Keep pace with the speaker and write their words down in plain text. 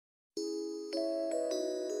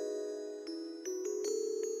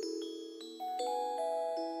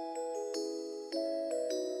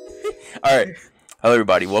All right. Hello,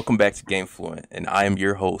 everybody. Welcome back to Game Fluent, and I am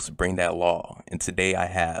your host, Bring That Law. And today I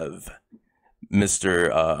have Mr.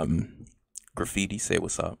 Graffiti. Say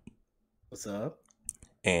what's up. What's up?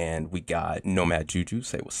 And we got Nomad Juju.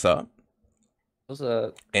 Say what's up. What's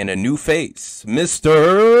up? And a new face,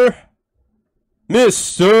 Mr.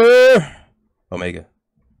 Omega.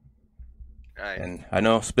 All right. And I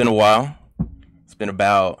know it's been a while. It's been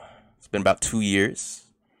about 2 years.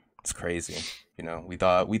 It's crazy. You know, we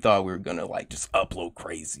thought we were gonna like just upload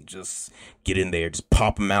crazy, just get in there, just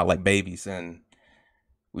pop them out like babies, and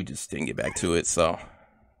we just didn't get back to it. So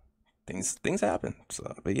things happen.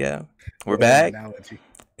 So, but yeah, we're back,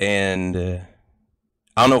 and I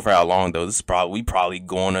don't know for how long though. We probably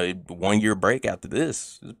go on a 1 year break after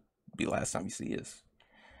this. It'll be the last time you see us.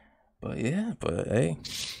 But yeah, hey,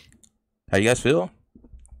 how you guys feel?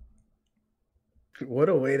 What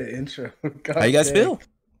a way to intro. God How you guys feel?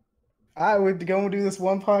 I would go and do this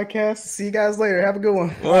one podcast. See you guys later. Have a good one.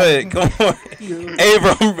 What? Come on. Hey,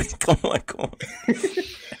 bro. Come on.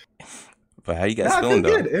 But how you guys feeling,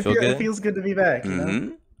 though? Good. It feels good to be back. You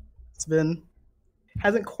Mm-hmm. know?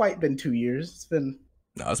 Hasn't quite been 2 years. It's been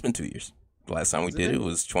 2 years. The last time we did it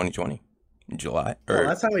was 2020, in July.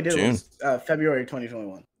 Last time we did June. it was February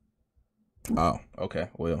 2021. Oh, okay.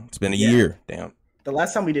 Well, it's been a year. Damn. The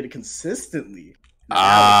last time we did it consistently.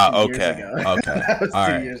 Okay. Okay. That was All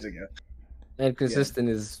 2 right. years ago. And consistent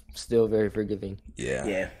is still very forgiving.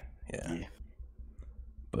 Yeah.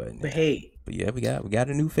 But hey, yeah, we got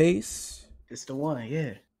a new face. it's the one.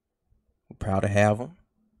 Yeah, We're proud to have him.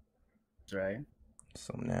 that's right.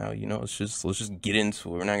 So now, let's just get into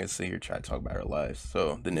it. We're not gonna sit here and try to talk about our lives.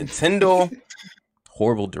 So the Nintendo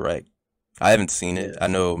horrible direct. I haven't seen it. I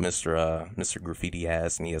know Mr. Graffiti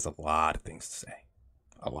has, and he has a lot of things to say.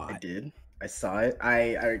 A lot. I did. I saw it.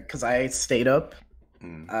 Because I stayed up.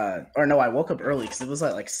 I woke up early because it was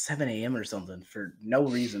like 7 a.m. or something for no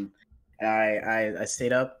reason. And I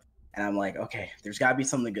stayed up and I'm like, okay, there's got to be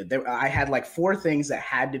something good. I had like 4 things that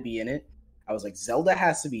had to be in it. I was like, Zelda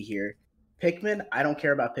has to be here. Pikmin, I don't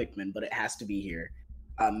care about Pikmin, but it has to be here.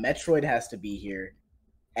 Metroid has to be here.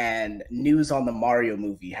 And news on the Mario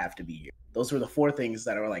movie have to be here. Those were the 4 things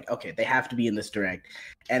that were like, okay, they have to be in this direct.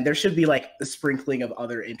 And there should be like a sprinkling of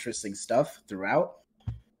other interesting stuff throughout.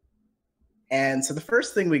 And so the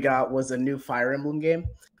first thing we got was a new Fire Emblem game,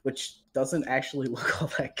 which doesn't actually look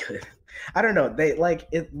all that good. I don't know.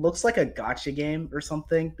 It looks like a gacha game or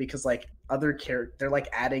something because like they're like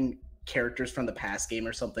adding characters from the past game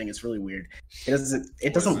or something. It's really weird.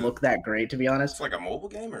 It doesn't look that great, to be honest. It's like a mobile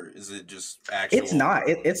game, or is it just actual? It's not.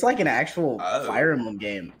 It's like an actual Fire Emblem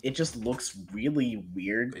game. It just looks really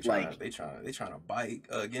weird. They trying to bite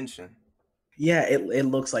Genshin. Yeah, it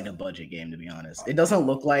looks like a budget game, to be honest. It doesn't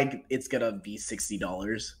look like it's gonna be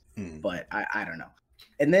 $60, but I don't know.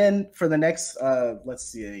 And then for the next let's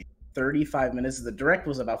see, 35 minutes. The direct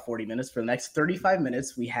was about 40 minutes. For the next 35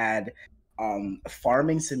 minutes, we had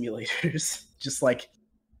farming simulators, just like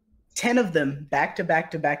 10 of them back to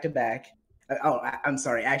back to back to back. I'm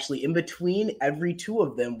sorry. Actually, in between every 2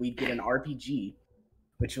 of them, we'd get an RPG,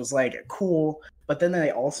 which was like cool. But then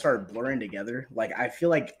they all started blurring together. Like I feel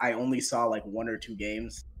like I only saw like 1 or 2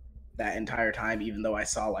 games that entire time, even though I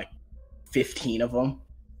saw like 15 of them,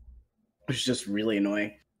 which is just really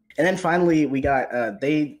annoying. And then finally, we got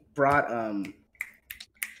they brought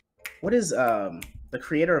what is the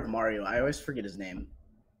creator of Mario? I always forget his name.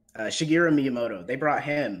 Shigeru Miyamoto. They brought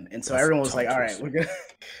him, and so everyone was like, "All right,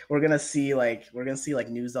 we're gonna see like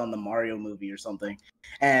news on the Mario movie or something."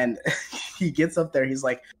 And he gets up there, he's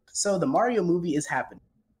like, "So the Mario movie is happening.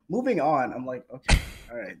 Moving on." I'm like, "Okay,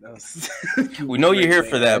 all right." That was we know you're here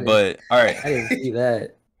for that, but all right. I didn't see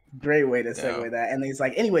that. Great way to segue that. And he's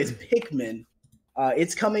like, "Anyways, Pikmin,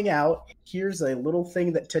 it's coming out. Here's a little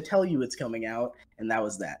thing to tell you it's coming out," and that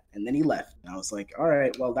was that. And then he left. And I was like, "All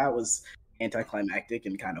right, well, that was anticlimactic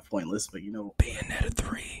and kind of pointless, but Bayonetta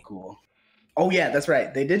 3. Cool." Oh yeah, that's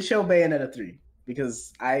right. They did show Bayonetta 3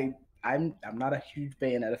 because I'm not a huge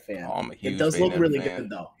Bayonetta fan. Oh, I'm a huge It does look Bayonetta really fan. good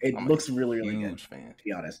though. It looks really good. Fan. To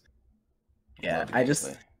be honest. Yeah,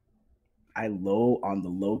 I on the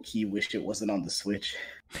low key wish it wasn't on the Switch.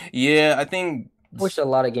 Yeah, I think Wish a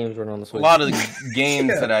lot of games were on the Switch. a lot of the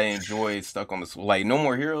games that I enjoy stuck on the Switch, like No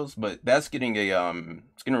More Heroes, but that's getting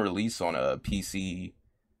it's gonna release on a PC,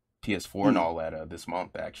 PS4, and all that this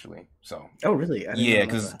month actually. So oh really? Yeah,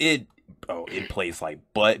 because it plays like,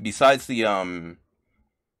 but besides the I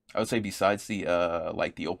would say besides the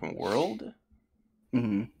like the open world,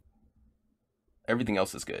 everything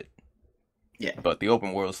else is good. Yeah, but the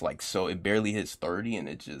open world is like, so it barely hits 30, and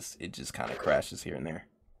it just kind of crashes here and there.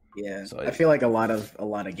 Yeah, So I feel like a lot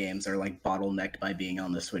of games are like bottlenecked by being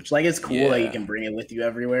on the Switch. Like it's cool that you Yeah. can bring it with you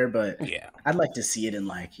everywhere, but yeah, I'd like to see it in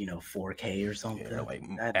like 4K or something. yeah, like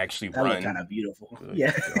that actually that look run. kind of beautiful. Good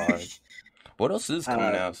Yeah. God. What else is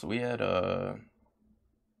coming uh, out? So we had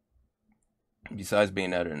besides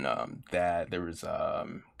Bayonetta and that there was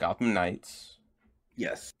Gotham Knights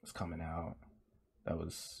yes. was coming out. That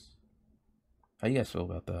was how you guys feel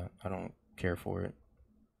about that? I don't care for it.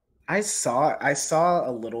 I saw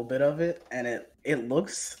a little bit of it, and it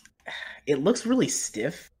looks really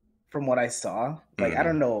stiff from what I saw. Like I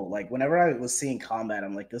don't know, like whenever I was seeing combat,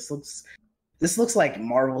 I'm like, this looks like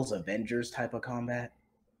Marvel's Avengers type of combat,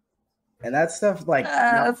 and that stuff like not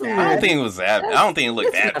That's a I don't bad. think it was that. I don't think it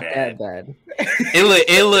looked It's that not bad. that bad.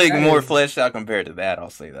 It looked That more is- fleshed out compared to that. I'll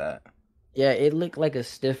say that. Yeah, it looked like a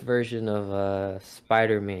stiff version of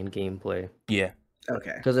Spider-Man gameplay. Yeah.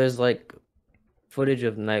 Okay. Because there's like footage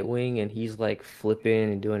of Nightwing and he's like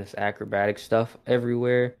flipping and doing this acrobatic stuff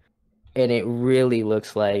everywhere. And it really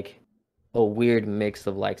looks like a weird mix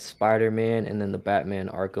of like Spider-Man and then the Batman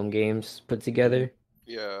Arkham games put together.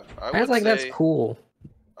 Yeah, I was like, that's cool.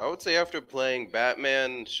 I would say after playing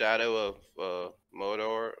Batman, Shadow of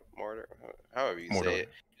Mordor, however you Mordor. say it,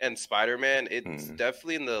 and Spider-Man, it's Mhm.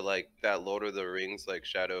 definitely in the like that Lord of the Rings like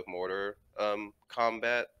Shadow of Mordor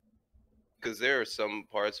combat. Because there are some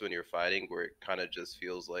parts when you're fighting where it kind of just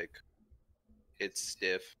feels like it's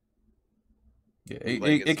stiff, Yeah.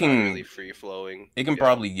 like It it's can not really free flowing. it can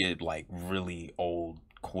probably get like really old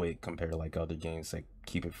quick compared to like other games that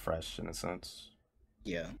keep it fresh in a sense.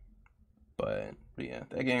 Yeah. But yeah,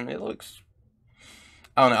 that game it looks.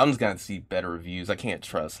 I don't know. I'm just gonna see better reviews. I can't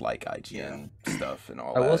trust like IGN stuff and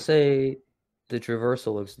all I that. will say the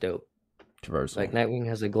traversal looks dope. Traversal. Like Nightwing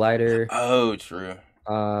has a glider. Oh, true.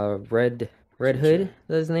 Red True, Hood, true.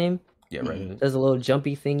 that's his name. Yeah, right. Does a little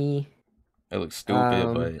jumpy thingy. It looks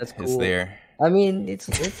stupid, but That's it's cool. there. I mean, it's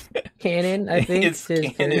canon, I think. It's to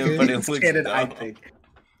his canon, character. but it It's looks canon, I dumb. think.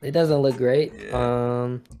 It doesn't look great. Yeah.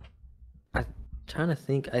 I'm trying to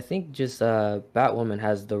think. I think just Batwoman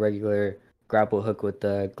has the regular grapple hook with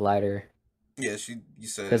the glider. Yeah, you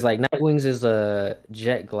said Because like Nightwing's is a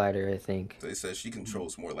jet glider, I think. they said she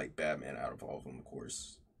controls more like Batman out of all of them, of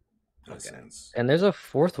course. In a Okay. sense. And there's a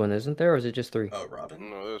fourth one, isn't there? Or is it just 3? Oh, Robin.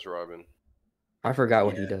 No, there's Robin. I forgot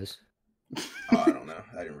what he Yeah. does. Oh, I don't know.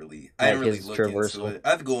 I didn't really Like look his into traversal. it. I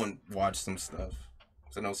have to go and watch some stuff.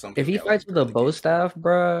 'Cause I know some If people he got, fights like, with a really bow good- staff,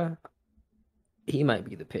 bruh, he might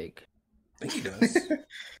be the pick. I think he does.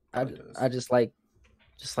 I, Probably does. I just like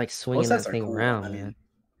swinging that stats are thing cool. around, I mean, man.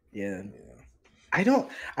 Yeah. Yeah. I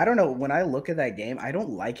don't know. When I look at that game, I don't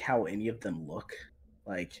like how any of them look.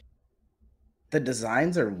 Like the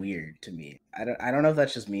designs are weird to me. I don't know if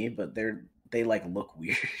that's just me, but they like look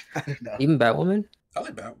weird. I don't know. Even Batwoman? I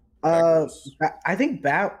like Bat. I think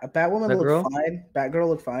Batwoman Batgirl? looked fine. Batgirl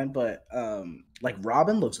looked fine, but like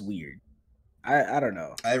Robin looks weird. I don't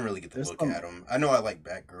know. I didn't really get to There's look some- at him. I know I like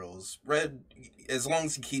Batgirls. Red, as long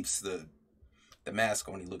as he keeps the mask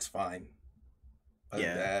on, he looks fine. Other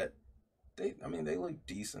than Yeah. that, they look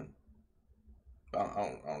decent.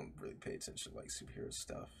 I don't really pay attention to like superhero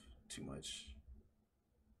stuff too much.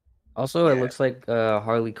 Also, it Yeah. looks like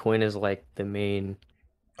Harley Quinn is like the main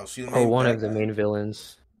Oh, she's the or main one bad of the guy? main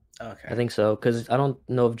villains. Okay. I think so, because I don't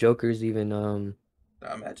know if Joker's even.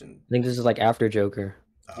 I imagine. I think this is like after Joker.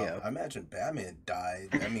 Yeah. I imagine Batman died.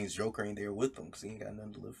 That means Joker ain't there with them because he ain't got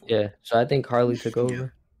nothing to live for. Yeah, so I think Harley took Yeah.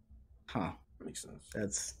 over. Huh. Makes sense.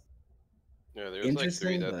 That's Yeah, there's like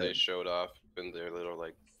 3 Interesting, that they but- showed off in their little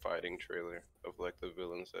like fighting trailer of like the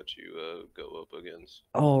villains that you go up against.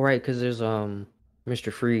 Oh right, because there's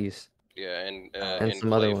Mr. Freeze. Yeah, and And in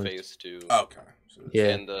some other ones. Clayface too. Okay. So it's- Yeah.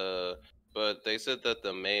 And but they said that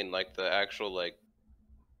the main like the actual like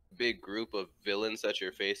big group of villains that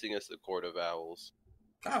you're facing is the Court of Owls.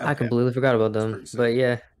 I completely forgot about them, pretty sick. but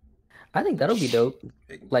yeah, I think that'll be dope.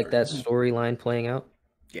 Like that Pretty- storyline playing out.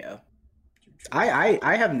 yeah.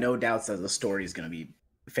 I have no doubts that the story is gonna be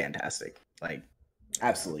fantastic. Like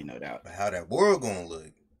absolutely no doubt. But how that world gonna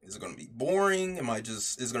look? Is it gonna be boring?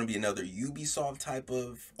 Is it gonna be another Ubisoft type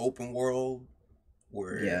of open world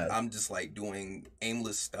where Yeah. I'm just like doing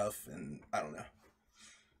aimless stuff and I don't know.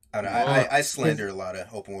 I don't know. Well, I slander a lot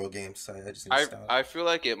of open world games. So I just need to stop. I feel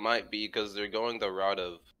like it might be because they're going the route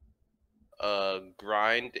of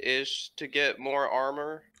grind ish to get more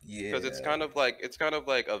armor. Yeah. Because it's kind of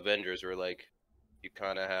like Avengers where like you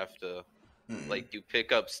kind of have to like you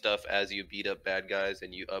pick up stuff as you beat up bad guys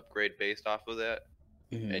and you upgrade based off of that.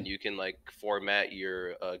 Mhm. And you can like format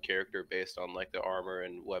your character based on like the armor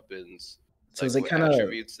and weapons. So like, is it what kind of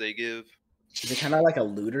attributes they give? like a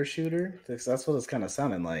looter shooter? Because that's what it's kind of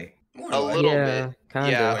sounding like. More A like, little Yeah, bit. kinda.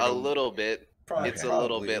 Yeah, Like a a- little bit. probably, It's a little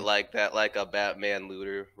probably. bit like that, like a Batman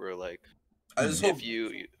looter, where like I just hope. if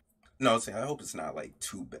you No, see, I hope it's not like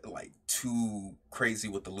like too crazy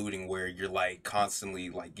with the looting where you're like constantly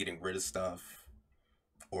like getting rid of stuff.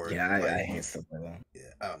 Or Yeah, like, I hate stuff like that.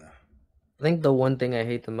 yeah, I don't know. I think the one thing I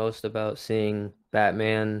hate the most about seeing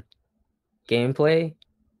Batman gameplay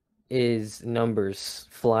is numbers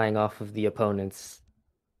flying off of the opponents.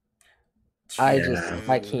 I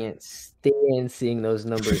Yeah. can't stand seeing those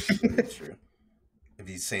numbers. True. If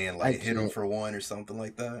he's saying like hit him can't. for one or something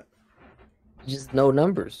like that. Just no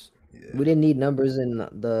numbers. Yeah. We didn't need numbers in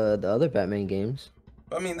the other Batman games.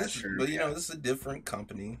 I mean, That's this, true, but you know, yeah. this is a different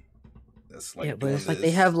company. That's like Yeah, but doing it's like they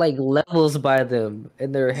this. have like levels by them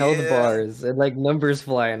and their health Yeah. bars and like numbers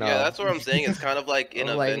flying yeah, off. that's what I'm saying. It's kind of like in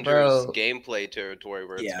I'm like, Avengers bro. gameplay territory,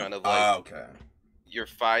 where it's Yeah. kind of like Okay. you're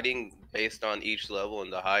fighting based on each level,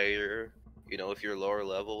 and the higher, if you're lower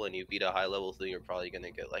level and you beat a high level thing, you're probably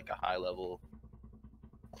gonna get like a high level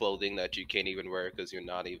clothing that you can't even wear because you're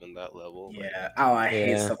not even that level. Like, Yeah. Oh, I hate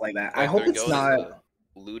Yeah. stuff like that. like I hope they're it's going not.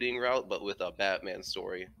 the looting route, but with a Batman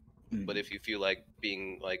story. Mm. But if you feel like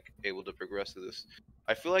being like able to progress through this,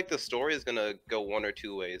 I feel like the story is gonna go one or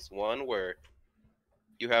two ways. One where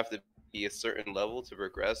you have to be a certain level to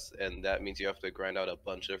progress, and that means you have to grind out a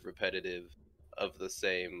bunch of repetitive of the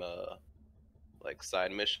same like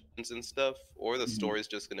side missions and stuff, or the Mhm. story is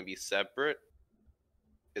just gonna be separate.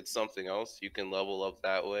 It's something else. You can level up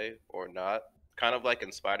that way or not. Kind of like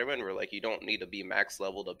in Spider-Man, where like you don't need to be max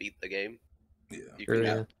level to beat the game. Yeah. You Sure, can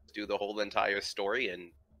yeah. just do the whole entire story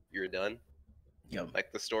and you're done. Yep.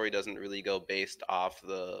 Like the story doesn't really go based off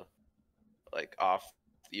off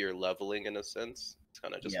your leveling in a sense. It's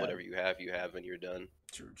kind of just Yeah. whatever you have and you're done.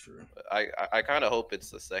 True. But I kind of hope it's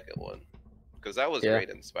the second one, because that was Yeah. great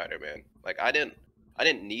in Spider-Man. Like I didn't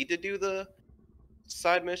need to do the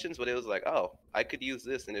side missions, but it was like, oh, I could use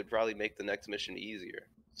this and it'd probably make the next mission easier.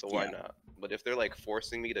 So why Yeah. not? But if they're like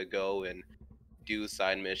forcing me to go and do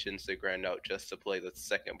side missions to grind out just to play the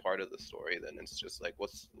second part of the story, then it's just like,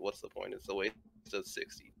 what's the point? It's a waste of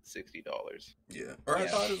 $60. Yeah. Or I Yeah.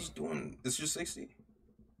 thought it was doing. It's just 60.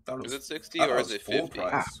 Thought Is it 60 I thought or it is was it full 50?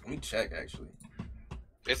 price. Let me check actually.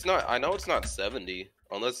 It's not. I know it's not 70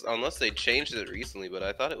 unless they changed it recently, but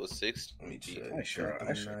I thought it was 60. Let me check. I sure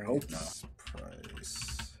Gotham hope Knights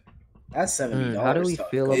Price. That's $70. How do we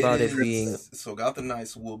feel about it is- being? So Gotham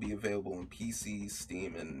Knights will be available on PC,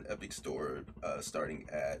 Steam, and Epic Store starting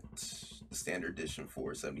at the standard edition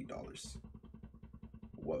for $70.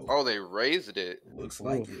 Whoa. Oh, they raised it. Looks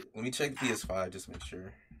like Oof. it. Let me check the PS5 just to make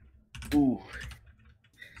sure. Ooh.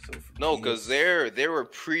 So for No, because PS there were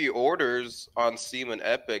pre-orders on Steam and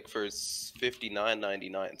Epic for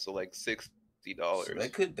 $59.99, so like $60. so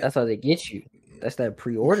that could That's how they get you. That's that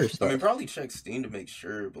pre-order I stuff. mean, probably check Steam to make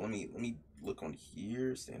sure, but let me look on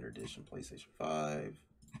here. Standard edition, PlayStation 5.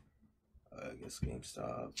 I guess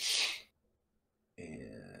GameStop.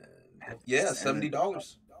 And yeah,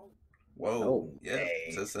 $70. Whoa, Oh, yeah,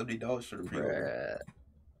 it dang. says $70 for the pre-order.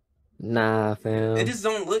 Bruh. Nah, fam. It just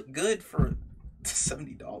don't look good for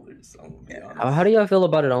 $70. I'm gonna be honest. How do y'all feel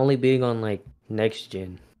about it only being on like next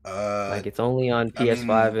gen? Uh, Like it's only on I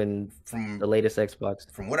PS5 mean, and from the latest Xbox.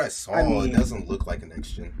 from what I saw, I mean- it doesn't look like a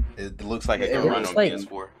next gen. It looks like it It can run looks on like-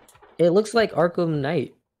 PS4. It looks like Arkham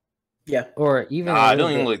Knight, Yeah. or even. Nah, a it don't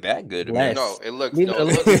little even bit look that good. less. No, it looks Leave it no, it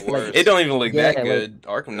alone. looks worse. It don't even look Yeah, that like- good.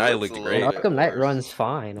 Arkham Knight looks looked a great. little bit Arkham Knight worse. runs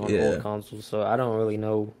fine on Yeah. old consoles, so I don't really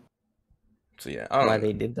know So yeah, I don't why know.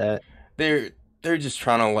 they did that. They're just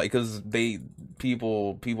trying to like, cause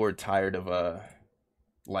people are tired of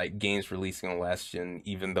like games releasing on last gen,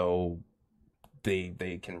 even though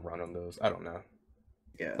they can run on those. I don't know.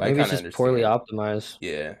 Yeah. Like, Maybe it's kinda just poorly understand. optimized.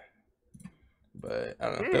 Yeah, but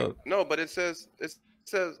I don't know. No, but it says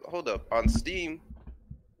hold up on Steam.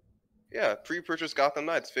 Yeah, pre-purchase Gotham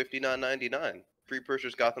Knights $59.99.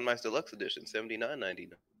 Pre-purchase Gotham Knights Deluxe Edition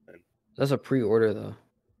 $79.99. That's a pre-order though.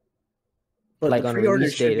 But Like the on pre-order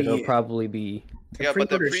release date, should it'll be probably be. the Yeah, but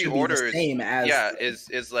the pre-order should be pre-order the is- same as Yeah, the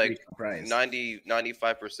is like retail price.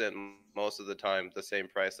 95% most of the time the same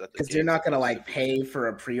price that the Because they're game's not gonna supposed like to be. pay for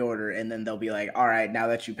a pre-order and then they'll be like, all right, now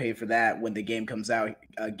that you pay for that, when the game comes out,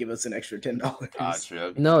 give us an extra $10.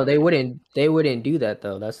 True. No, they wouldn't. They wouldn't do that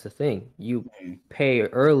though. That's the thing. You Mhm. pay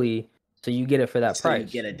early, so you get it for that So you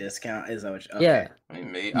price. get a discount. Is that what? Yeah. I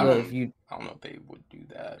mean, maybe So if you, I don't know if they would do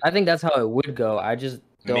that. I think that's how it would go. I just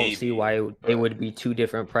don't see Maybe, why they but- would be two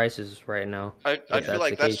different prices right now. I if feel that's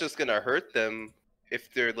like the that's case. just gonna hurt them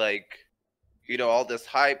if they're like, all this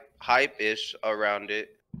hype-ish around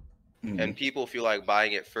it, Mhm. and people feel like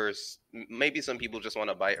buying it first. Maybe some people just want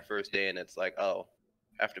to buy it first day, and it's like, oh,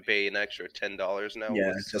 have to pay an extra $10 now.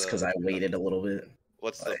 Yeah, just because I waited a little bit.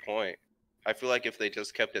 What's the point? I feel like if they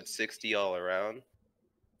just kept it 60 all around,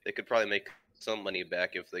 they could probably make some money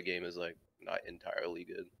back if the game is like not entirely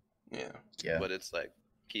good. Yeah. But it's like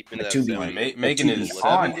keeping But that to be- 70, Like, making to it be 70.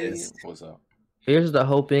 honest- What's up? Here's the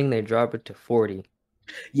hoping they drop it to 40.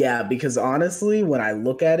 Yeah, because honestly, when I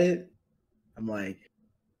look at it, I'm like,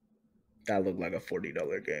 that looked like a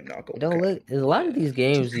 $40 game. Not It don't look. A lot of these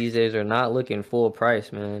games these days are not looking full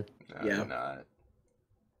price, man. No, Yeah. they're not.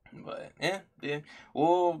 But yeah.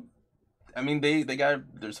 Well, I mean, they got,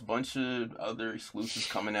 there's a bunch of other exclusives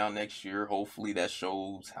coming out next year. Hopefully that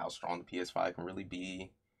shows how strong the PS5 can really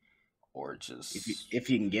be, or just if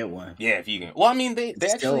you can get one. yeah, if you can. Well, I mean, they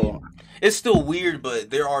actually, it's still weird, but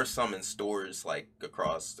there are some in stores like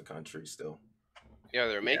across the country still. Yeah,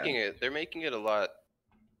 they're making it. They're making it a lot. At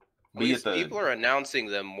But you least have to- people are announcing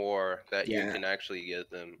them more that you Yeah. can actually get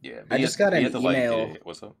them. Yeah, I just got an email.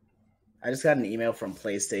 What's up? I just got an email from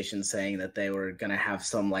PlayStation saying that they were gonna have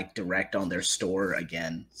some like direct on their store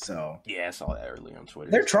again. So Yeah, I saw that earlier on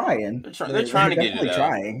Twitter. they're trying. They're trying to get it definitely out.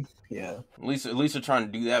 trying. Yeah. At least they're trying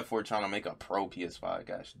to do that for trying to make a pro PS5.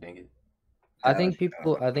 Gosh, dang it. I think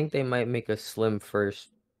I think they might make a slim first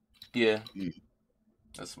Yeah, Mm.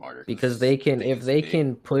 that's smarter. because they can, if they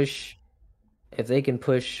can push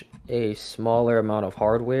a smaller amount of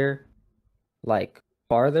hardware, like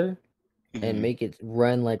farther, Mm-hmm. and make it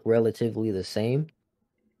run like relatively the same,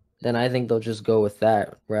 then I think they'll just go with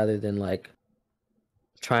that rather than like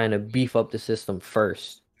trying to beef up the system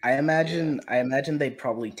first. I imagine they'd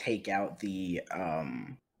probably take out the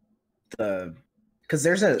because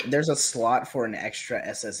there's a slot for an extra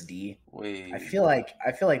SSD. Wait, I feel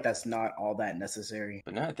like that's not all that necessary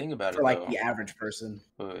but now I think about for it, like though. the average person.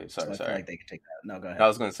 Wait, So I sorry. feel like they could take that. No, go ahead. I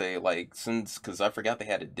was gonna say, like, because I forgot they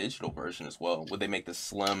had a digital version as well. Would they make the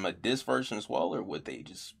Slim a disc version as well, or would they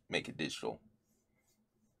just make it digital?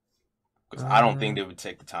 Because I don't think they would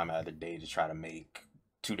take the time out of their day to try to make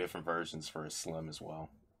two different versions for a Slim as well.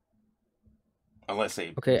 Unless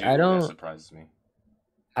they Okay, do, I don't- that surprises me.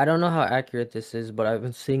 I don't know how accurate this is, but I've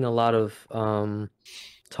been seeing a lot of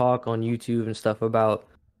talk on YouTube and stuff about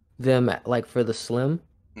them like for the Slim.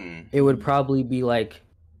 Mm. It would probably be like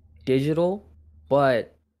digital,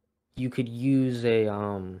 but you could use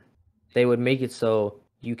a they would make it so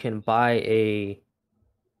you can buy a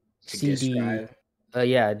Disk CD, drive.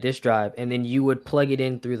 a disk drive, and then you would plug it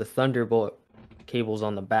in through the Thunderbolt cables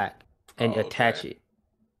on the back and Oh, attach okay. it.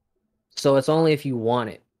 So it's only if you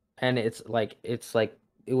want it, and it's like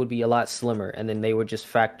it would be a lot slimmer, and then they would just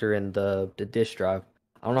factor in the disk drive.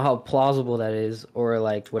 I don't know how plausible that is, or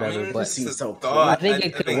like whatever, I mean, but just seems it's a so thought. I think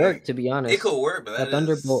it could work. To be honest, It could work, but a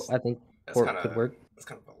Thunderbolt, I think, that's port kinda, could work. That's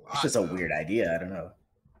kind of a lot. It's just a though. weird idea. I don't know.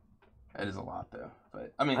 That is a lot, though.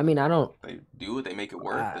 But I mean, I don't. if they do it, they make it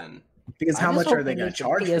work. Then Because how I much just are hope they going make to the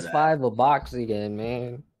charge for that? PS5 a box again,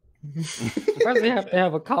 man. First, they have to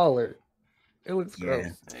have a collar. It looks Yeah. gross.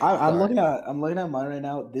 I'm Sorry. looking at mine right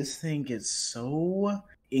now. This thing is so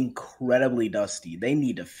incredibly dusty. They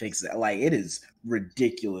need to fix that. Like, it is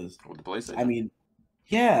ridiculous. with the PlayStation, I mean,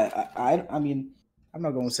 yeah. I mean, I'm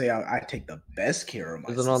not going to say I take the best care of my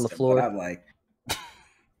Is it on the system, floor? but I'm like,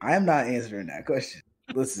 I am not answering that question.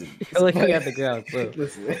 Listen, You're looking at the ground, so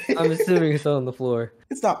listen. I'm assuming it's on the floor.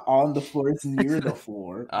 It's not on the floor. It's near the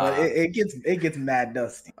floor, but Ah. it gets mad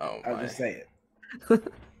dusty. oh I'm my. just saying.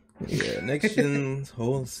 Yeah, next gen.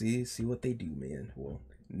 Hold, see what they do, man. Well,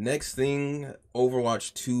 next thing,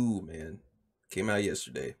 Overwatch 2, man, came out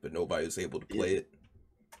yesterday, but nobody was able to play it.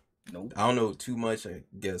 Nope. I don't know too much. I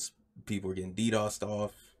guess people were getting DDoSed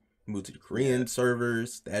off. Moved to the Korean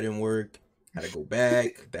servers. That didn't work. Had to go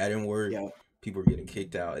back. That didn't work. Yeah. People were getting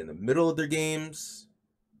kicked out in the middle of their games.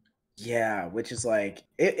 Yeah, which is like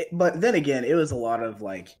but then again, it was a lot of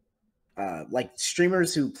like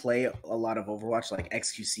streamers who play a lot of Overwatch, like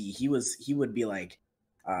XQC. He would be like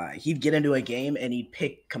he'd get into a game and he'd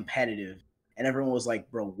pick competitive, and everyone was like,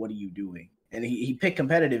 "Bro, what are you doing?" And he picked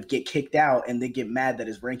competitive, get kicked out, and then get mad that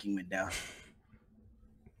his ranking went down.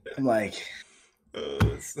 I'm like,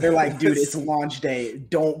 they're like, "Dude, it's launch day.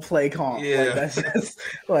 Don't play comp." Yeah. Like, that's just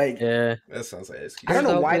like Yeah, That sounds like excuse. I don't know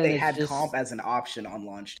Just why hoping they it's had just- comp as an option on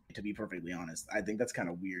launch day, to be perfectly honest. I think that's kind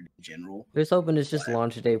of weird in general. just hoping it's just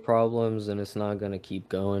launch day problems and it's not gonna keep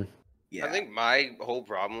going. Yeah. I think my whole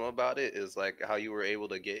problem about it is like how you were able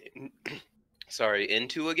to get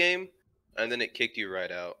into a game and then it kicked you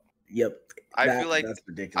right out. Yep. I feel like that's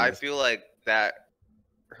ridiculous. I feel like that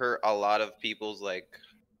hurt a lot of people's like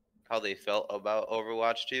how they felt about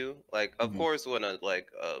Overwatch 2. Like, of Mhm. course, when a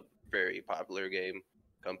very popular game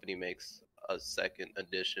company makes a second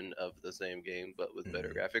edition of the same game, but with better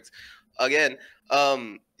Mhm. graphics. Again,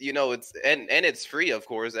 it's and it's free, of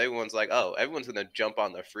course. Everyone's like, oh, everyone's gonna jump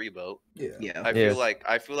on the free boat. Yeah. Yeah. I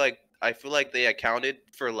feel like they accounted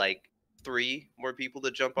for like 3 more people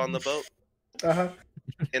to jump on the boat Uh-huh.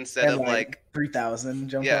 instead And of like 3,000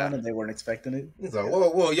 jumped Yeah. on and they weren't expecting it. He's like,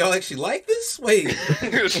 whoa, y'all actually like this? Wait,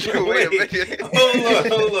 Wait a minute.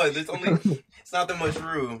 hold on. It's not that much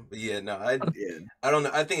room. But yeah, no, Yeah. I don't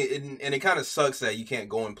know. I think it kind of sucks that you can't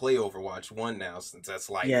go and play Overwatch 1 now, since that's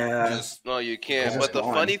like Yeah. just No, you can't. It's But just the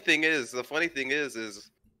gone. funny thing is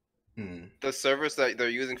hmm. the servers that they're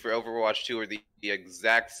using for Overwatch 2 are the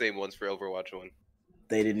exact same ones for Overwatch 1.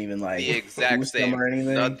 They didn't even like The exact boost them same. or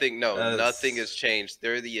anything. Nothing has changed.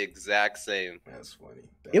 They're the exact same. That's funny.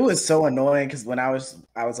 It was so annoying because when I was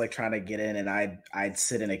like trying to get in and I'd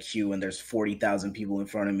sit in a queue and there's 40,000 people in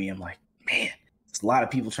front of me. I'm like, man, there's a lot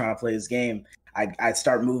of people trying to play this game. I'd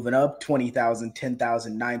start moving up 20,000,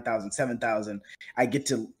 10,000, 9,000, 7,000. I get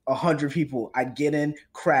to 100 people. I'd get in,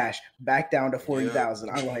 crash, back down to 40,000.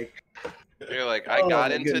 I'm like, You're like, I Oh, got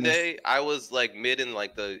my in goodness. today. I was like mid in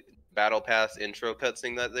like the Battle Pass intro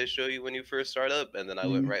cutscene that they show you when you first start up, and then I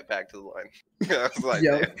went Mhm. right back to the line. I was like,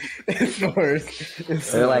 Yo, damn. it's the worst. It's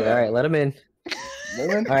They're like, all right, let him in.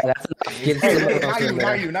 Women? All right, that's enough. Get Hey, someone look, else in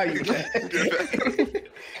there. not you.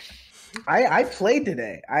 I played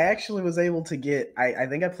today. I actually was able to get. I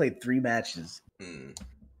think I played 3 matches, Hmm.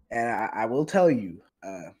 and I will tell you,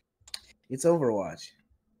 it's Overwatch.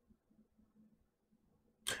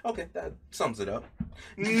 Okay, that sums it up.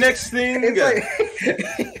 Next thing. It's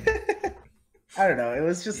like I don't know. It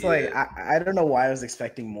was just like Yeah. I don't know why I was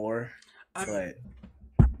expecting more, I'm- but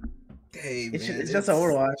hey, it's man, just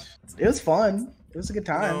Overwatch. It was fun. It was a good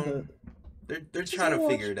time. No. But They're trying to Overwatch.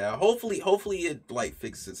 figure it out. Hopefully it like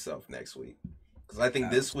fixes itself next week, because I think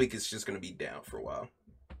Yeah. this week it's just gonna be down for a while.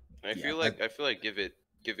 I feel like give it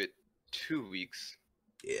 2 weeks,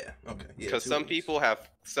 Yeah. Okay. Yeah. because 2 some weeks. people have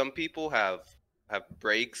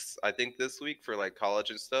breaks. I think this week for like college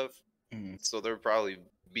and stuff, Mhm. so they'll probably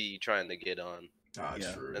be trying to get on, Ah,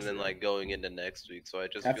 Yeah. true. and then true. like going into next week. So I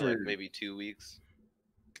just feel like After- maybe 2 weeks.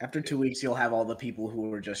 after 2 weeks, you'll have all the people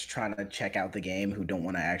who are just trying to check out the game who don't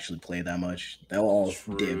want to actually play that much. They'll all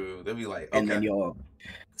dip, True. They'll be like, and then okay. you'll.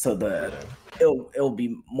 So it'll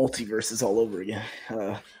be multiverses all over again.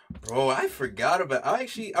 Bro, I forgot about. I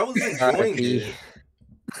was enjoying R.I.P. it.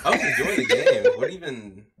 I was enjoying the game. What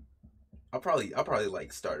even? I'll probably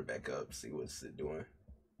like start it back up, see what's it doing.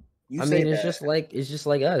 You I say mean, it's that. just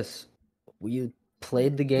like us. We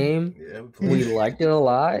played the game, Yeah, we liked it a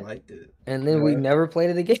lot, liked it. and then we Yeah. never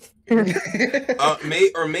played it again.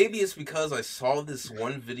 Maybe it's because I saw this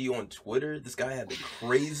one video on Twitter. This guy had the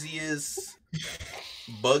craziest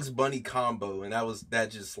Bugs Bunny combo, and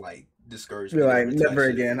that just like discouraged me. You're to like, ever touch never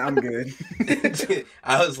it. again. I'm good.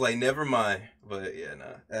 I was like, never mind. But yeah,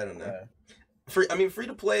 nah, I don't know. Free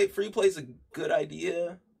to play is a good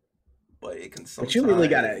idea, but it can sometimes.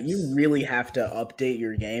 But you really have to update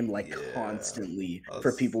your game like Yeah. constantly for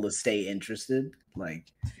That's- people to stay interested. Like,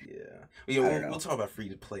 Yeah, I don't know. we'll talk about free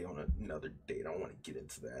to play on another date. I don't want to get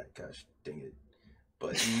into that. Gosh dang it!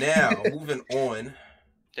 But now moving on.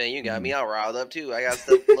 Dang, you got me all riled up too. I got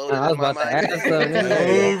stuff loaded I was in my about to mind. ask them,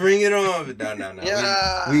 Don't bring it on. But no.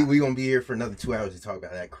 Yeah. We gonna be here for another 2 hours to talk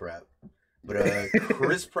about that crap. But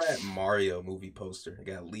Chris Pratt Mario movie poster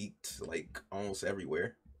got leaked like almost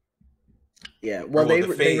everywhere. yeah. Well, The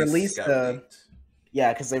they face released got the leaked.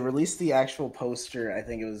 yeah, because they released the actual poster. I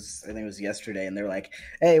think it was yesterday, and they're like,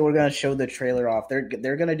 "Hey, we're gonna show the trailer off."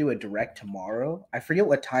 They're gonna do a direct tomorrow. I forget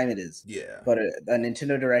what time it is, Yeah. but a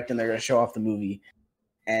Nintendo Direct, and they're gonna show off the movie.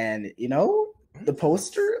 And the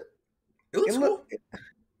poster, It looks it cool. looked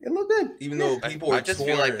it looked good. Even though people are I just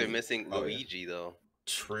feel like torn. they're missing Oh, yeah. Luigi though.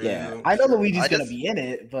 True. Yeah, I know true. Luigi's I gonna just- be in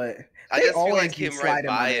it, but I they just feel always like do him slide right him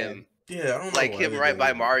by in. him. Yeah, I don't know. Like why him they right do by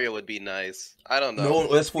that. Mario would be nice. I don't know.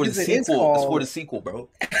 No, that's for the Because it is sequel. It's for called- the sequel, bro.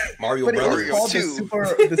 Mario But it Brothers. is called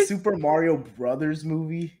Two. the Super Mario Brothers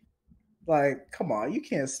movie. Like, come on, you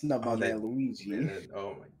can't snub Oh, on that- that Luigi. Man,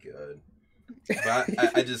 oh my god.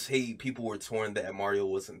 But I just hate people were torn that Mario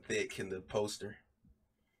wasn't thick in the poster.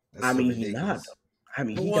 That's I so mean, he's ridiculous. not. I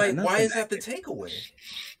mean, But he why? got Why nothing is that the back there. takeaway?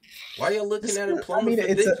 Why are you looking Just at for- him plumbing I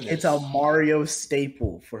mean, for thickness? it's a Mario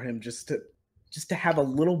staple for him just to have a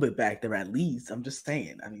little bit back there at least. I'm just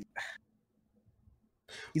saying. I mean,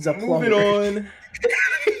 he's a plumber. Moving on.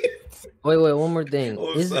 Wait, one more thing.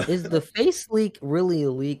 Oh, Is sorry. the face leak really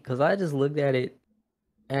a leak? Because I just looked at it,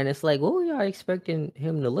 and it's like, what were y'all expecting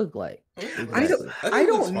him to look like? I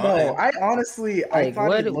don't know. I honestly, I Like, thought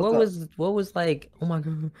what was like? Oh my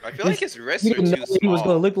god! I feel like his wrists He are didn't know too what he was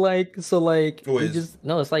gonna small. look like. So like, Who he is? just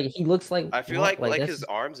no. It's like he looks like. I feel what? like that's- his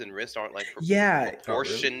arms and wrists aren't like Yeah,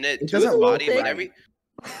 proportionate It to his doesn't look body, but right.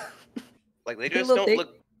 like they He just look don't thick.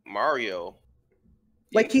 look Mario.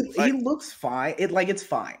 like he Like, looks fine. It's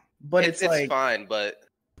fine, but it's like fine, but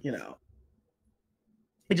you know,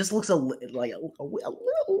 it just looks like a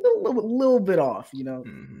little bit off. You know.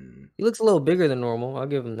 Mhm. He looks a little bigger than normal. I'll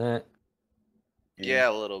give him that. yeah,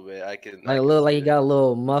 a little bit. I can Like I a can little, see like he it. got a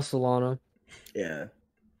little muscle on him. Yeah.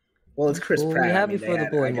 Well, it's Chris Well, we Pratt. I happy mean, for the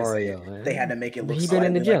boy Mario, man. They had to make it look. He been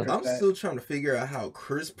in the slightly like gym. Chris I'm Pratt. still trying to figure out how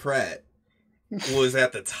Chris Pratt was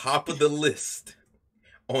at the top of the list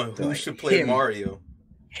on who Like, should play him. Mario.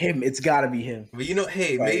 Him. It's got to be him. But you know,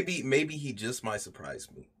 hey, Right. maybe he just might surprise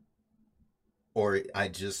me, or I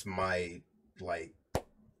just might like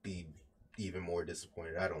be even more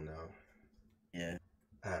disappointed. I don't know. Yeah.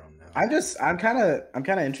 I don't know. I'm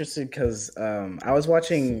kind of interested because I was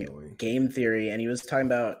watching Silly. Game Theory and he was talking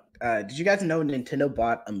about. Did you guys know Nintendo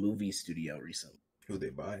bought a movie studio recently? Who they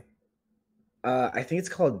buy? I think it's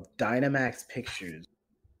called Dynamax Pictures.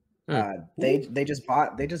 Hmm. They just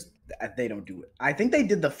bought. They don't do it. I think they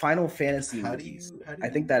did the Final Fantasy How do movies. you? How do I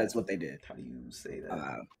think that is what they did. How do you say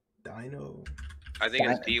that? Dino. I think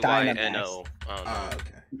it's Dynamax. DYNO.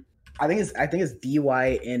 Okay. I think it's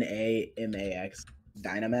DYNAMAX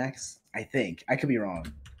Dynamax. I think I could be wrong,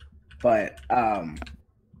 but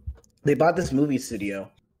they bought this movie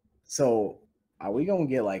studio. So are we gonna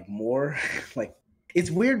get like more? Like it's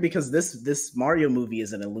weird because this Mario movie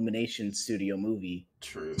is an Illumination Studio movie.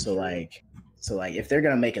 True. So like if they're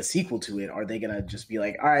gonna make a sequel to it, are they gonna just be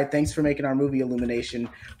like, all right, thanks for making our movie Illumination.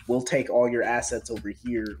 We'll take all your assets over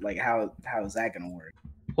here. Like how is that gonna work?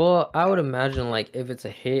 Well, I would imagine like if it's a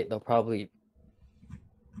hit, they'll probably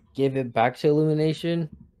give it back to Illumination.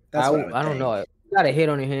 That's what I would don't think. know. You got a hit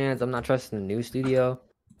on your hands. I'm not trusting the new studio,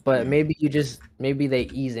 but Yeah. maybe they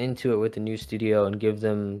ease into it with the new studio and give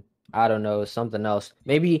them, I don't know, something else.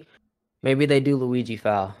 Maybe they do Luigi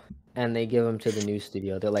Foul and they give them to the new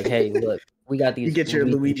studio. They're like, hey, look, we got these. You get your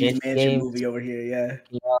Luigi's Mansion games, movie over here, yeah.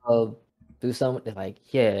 you know, do something. They're like,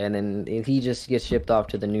 yeah, and then if he just gets shipped off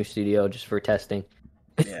to the new studio just for testing.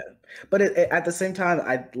 Yeah, but at the same time,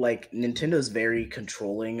 I like Nintendo's very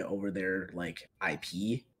controlling over their like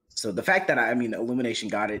IP. So the fact that Illumination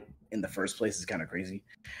got it in the first place is kind of crazy.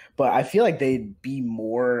 But I feel like they'd be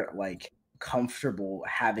more like comfortable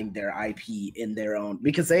having their IP in their own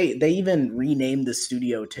because they even renamed the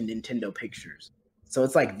studio to Nintendo Pictures. So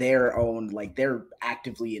it's like their own, like they're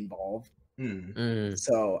actively involved.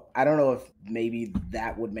 So I don't know if maybe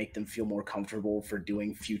that would make them feel more comfortable for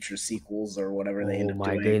doing future sequels or whatever they end Oh up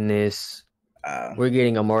my doing. goodness, Uh, we're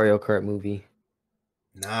getting a Mario Kart movie.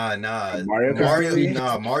 Nah. Mario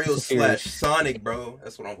Kart? Mario slash Sonic, bro.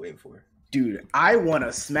 That's what I'm waiting for. Dude, I want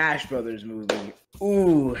a Smash Brothers movie.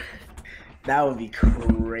 Ooh, that would be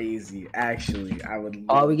crazy. Actually, I would.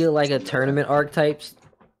 Oh, love we get like to a see that. tournament arc type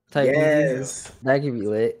movie. Yes. That could be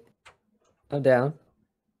lit. I'm down.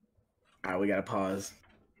 All right, we gotta pause.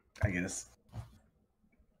 I guess.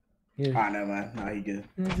 Yeah. Ah, no man, nah, he good.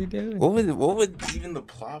 What's he doing? What would even the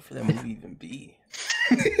plot for that movie even be?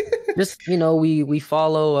 Just we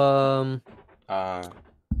follow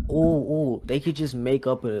they could just make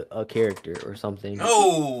up a character or something.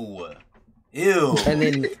 No. Ew. And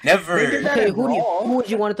then Never. They did that hey, in Raw. who would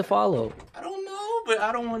you want it to follow? I don't know, but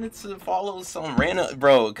I don't want it to follow some random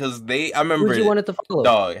bro. Because I Who remember. would you want it to follow?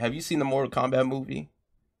 Dog, have you seen the Mortal Kombat movie?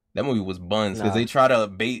 That movie was buns because Nah.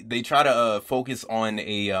 they try to focus on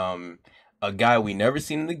a guy we never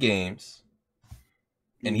seen in the games,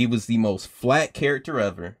 and he was the most flat character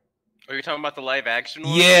ever. Are you talking about the live action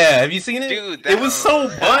one? Yeah, have you seen it? Dude, it was so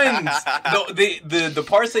buns. The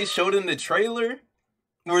parts they showed in the trailer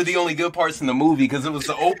were the only good parts in the movie because it was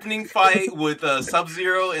the opening fight with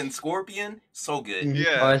Sub-Zero and Scorpion. So good. Oh,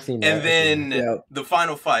 Yeah. I've seen that. And then Yeah. the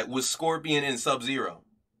final fight was Scorpion and Sub-Zero.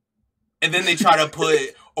 And then they try to put,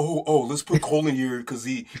 let's put Cole in here because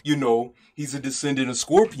he's a descendant of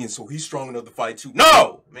Scorpion, so he's strong enough to fight too.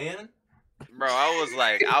 No, man. Bro, I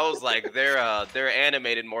was like, their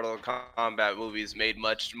animated Mortal Kombat movies made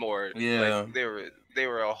much more. Yeah. Like, they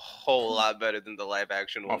were a whole lot better than the live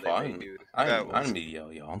action one they made, dude. That was-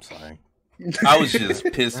 I'm sorry. I was just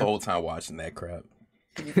pissed the whole time watching that crap.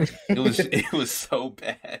 It was so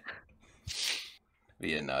bad. But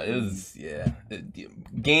yeah, no, it was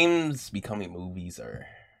games becoming movies are.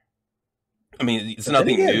 I mean, it's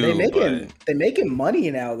nothing new. They making money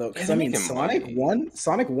now though. Because Yeah, I mean, they're making money.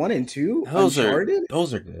 Sonic 1 and 2, Those Uncharted.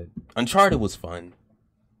 are good. Uncharted was fun.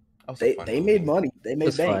 That was a fun they movie. made money. They made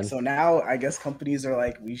was bank. fun. So now I guess companies are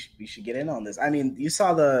like, we should get in on this. I mean, you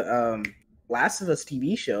saw the Last of Us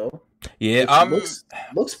TV show. Yeah, Which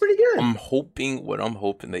looks pretty good. I'm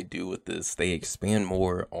hoping they do with this, they expand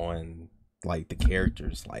more on like the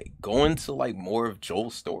characters, like go into like more of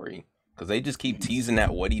Joel's story, because they just keep teasing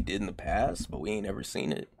at what he did in the past, but we ain't ever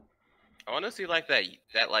seen it. I want to see like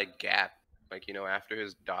that like gap, like after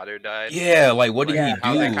his daughter died. Yeah, like what did he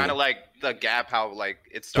How do? that kind of like the gap, how like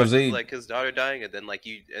it starts with like his daughter dying, and then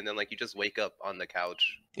you just wake up on the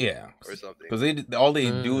couch. Yeah, or something. Because all they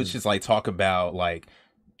do is just like talk about like,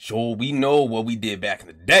 Joel, we know what we did back in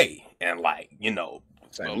the day, and like Well,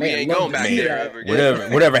 we ain't going back there ever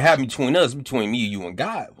again. whatever happened between us, between me, you, and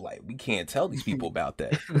God, like we can't tell these people about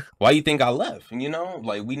that. Why you think I left?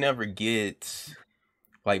 Like we never get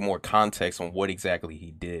like more context on what exactly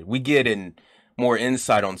he did. We get more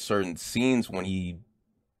insight on certain scenes when he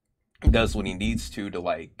does what he needs to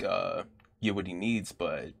like get what he needs,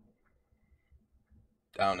 but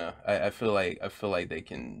I don't know. I feel like they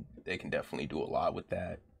can definitely do a lot with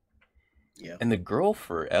that. Yeah. And the girl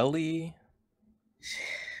for Ellie,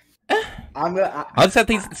 I'll just have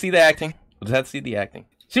to see the acting. I'll just have to see the acting.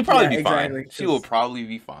 She'll probably be fine. She will probably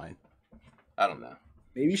be fine. I don't know.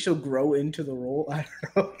 Maybe she'll grow into the role. I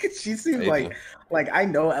don't know. She seems like I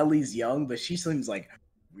know Ellie's young, but she seems like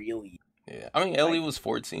really. Yeah, I mean Ellie was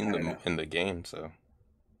 14 in the game, so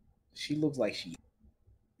she looks like she.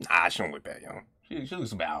 Nah, she don't look that young. She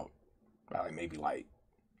looks about probably maybe like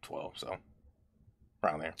 12, so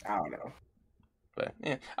around there. I don't know. But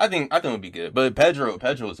yeah, I think it would be good. But Pedro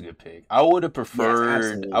is a good pick. I would have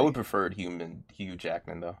preferred Hugh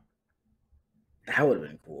Jackman though. That would have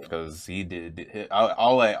been cool because he did.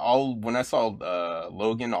 All when I saw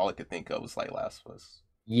Logan, all I could think of was like Last of Us.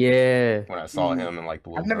 Yeah. When I saw him and like the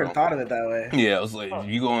little I've never girl. thought of it that way. Yeah, I was like, if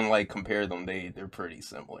you go and like compare them, they're pretty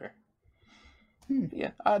similar.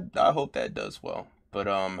 Yeah, I hope that does well. But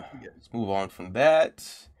let's move on from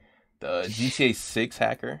that. The GTA 6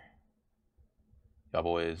 hacker. Y'all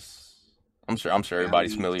boys, I'm sure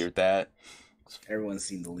everybody's familiar with that. Everyone's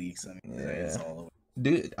seen the leaks. I mean, it's all over.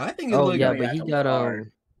 Dude, I think. But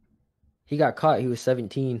he got caught. He was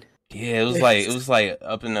 17. Yeah, it was like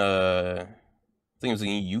up in I think it was in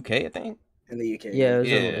the UK. I think in the UK. Yeah,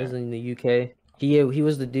 it was in the UK. He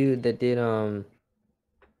was the dude that did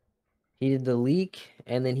he did the leak,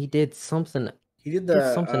 and then he did something. He did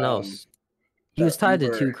something else. He was tied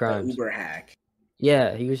to two crimes. The Uber hack.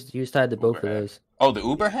 Yeah, he was tied to both of those. Oh, the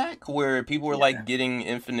Uber hack, where people were like getting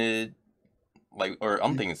infinite, like, or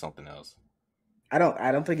I'm thinking something else. I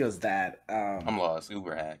don't think it was that. I'm lost.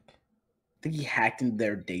 Uber hack. I think he hacked into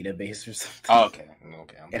their database or something. Oh, okay.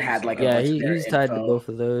 It had like he's tied to both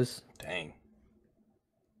of those. Dang.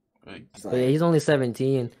 But yeah, he's only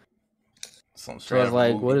 17. So I was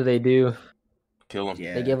like, what do they do? Kill him.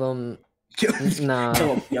 Yeah. They give him. Nah.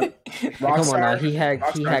 Kill him. Yep. Come on now. He hacked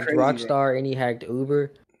Rockstar and he hacked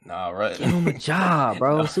Uber. Nah, right. Give him a job,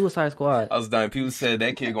 bro. Suicide Squad. I was dying. People said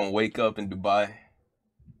that kid gonna wake up in Dubai.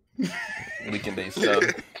 Leaking they stuff.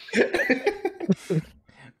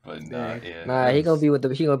 But nah, yeah. Nah, he gonna be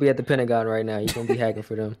at the Pentagon right now. He's gonna be hacking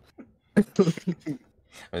for them.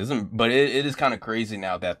 But it is kind of crazy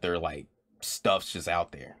now that they're like stuff's just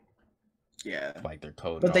out there. Yeah. Like their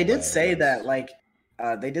code. But they did say that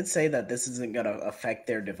they did say that this isn't gonna affect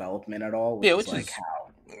their development at all. Which is like how.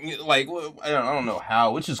 Like I don't know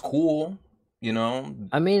how, which is cool,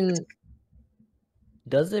 I mean,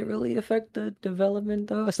 does it really affect the development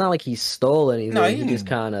though? It's not like he stole anything. No, he just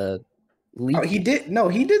kind of leaked. Oh, he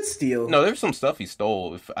did steal. No, there's some stuff he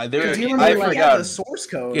stole. I forgot the source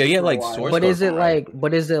code. Yeah, he had like source code.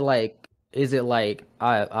 But is it like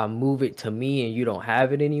I move it to me and you don't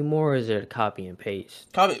have it anymore, or is it a copy and paste?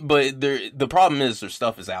 But the problem is their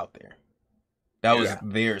stuff is out there. That was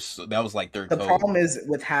theirs. That was like their code. The problem is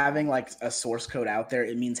with having like a source code out there,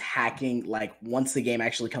 it means hacking, like once the game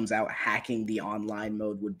actually comes out, hacking the online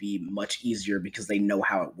mode would be much easier because they know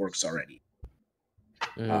how it works already.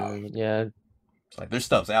 Yeah. Like their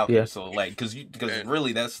stuff's out there. So like, because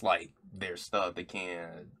really that's like their stuff. They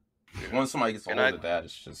can't, once somebody gets a hold of that,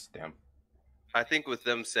 it's just damn. I think with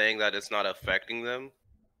them saying that it's not affecting them,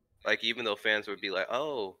 like even though fans would be like,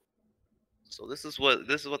 oh, so this is what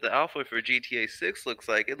the alpha for GTA 6 looks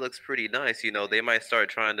like. It looks pretty nice. They might start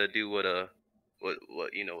trying to do what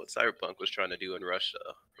Cyberpunk was trying to do in Russia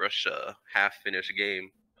half-finished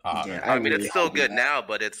game. I mean, it's still good now,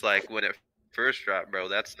 but it's like when it first dropped, bro.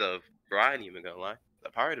 That's I ain't even gonna lie. The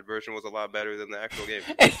pirated version was a lot better than the actual game.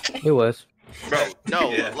 It was, bro.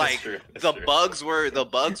 No, the bugs were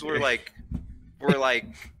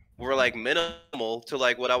were like minimal to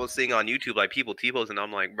like what I was seeing on YouTube, like people T-pose, and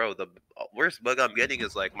I'm like, bro, the worst bug I'm getting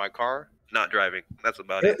is like my car not driving. That's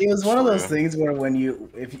about it. It was one of those True. things where when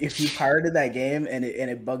if you pirated that game and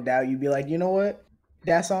it bugged out, you'd be like, you know what,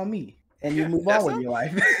 that's on me, and you Yeah, move that's on with on- your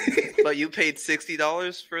life. But you paid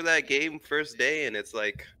 $60 for that game first day, and it's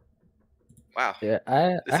like, wow, Yeah,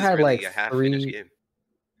 I this is had really like a half-finished game.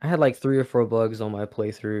 I had like 3 or 4 bugs on my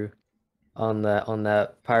playthrough on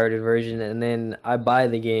that pirated version, and then I buy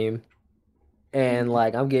the game, and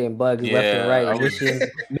like I'm getting bugs left and Yeah, right. I was- Missions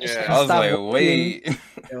Yeah. I was stopped like, working. wait.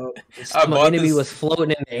 You know, I Some bought enemy this- was floating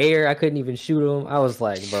in the air. I couldn't even shoot him. I was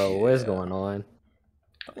like, bro, what's Yeah. going on?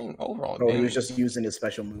 I think overall, bro, he game- was just using his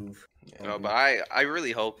special move. yeah. No, but I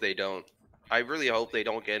really hope they don't. I really hope they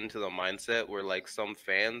don't get into the mindset where like some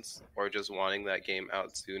fans are just wanting that game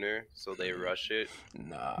out sooner, so they rush it.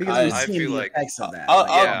 Nah, Because I, we've I seen feel the like- effects of that.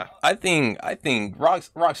 Yeah. I think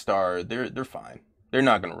Rockstar they're fine. They're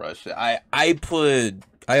not gonna rush it. I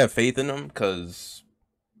have faith in them because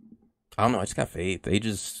I don't know. I just got faith. They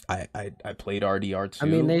just I played RDR2. I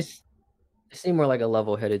mean, they seem more like a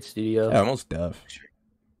level-headed studio. yeah, most def.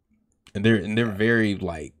 And they're very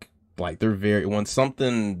like they're very when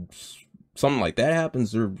something like that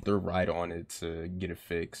happens, they're right on it to get it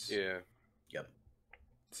fixed. Yeah.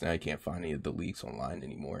 So now you can't find any of the leaks online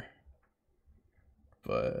anymore.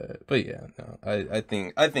 But yeah, no, I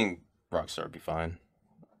think Rockstar would be fine.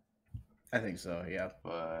 I think so. Yeah.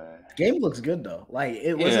 But Game looks good though. Like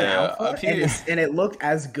it was an Yeah, alpha, up here- and it looked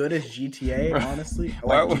as good as GTA. Bro, Honestly,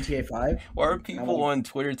 why like would- GTA 5. why are people on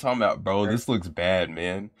Twitter talking about, bro, this looks bad,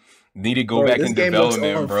 man? Need to go Bro, back this in game looks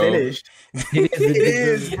development, bro. unfinished. It It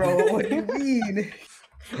is, bro. What do you mean?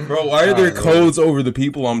 Bro, why are there Oh, man. codes over the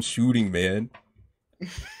people I'm shooting, man?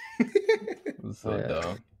 It's so Yeah.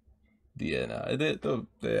 dumb. Yeah, no,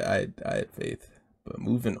 I had faith. But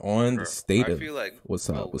moving on, the Sure. state I of feel like what's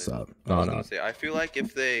up, what's wait, up? I No, was no, gonna say I feel like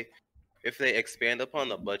if they expand upon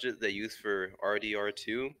the budget they use for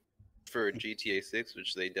RDR2 for GTA 6,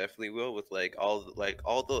 which they definitely will, with like all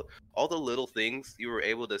the little things you were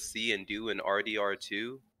able to see and do in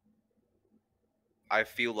RDR2, I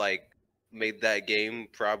feel like made that game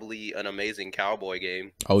probably an amazing cowboy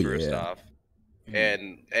game. Oh, first yeah. off,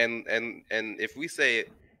 and if we say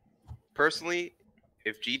personally,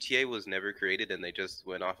 if GTA was never created and they just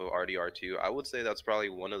went off of RDR2, I would say that's probably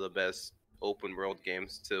one of the best open world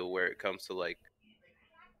games to where it comes to like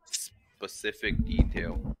specific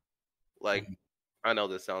detail. Like, I know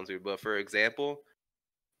this sounds weird, but for example,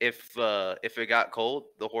 if it got cold,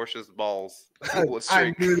 the horse's balls would I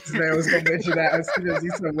shrink. knew this man was gonna mention that as soon as he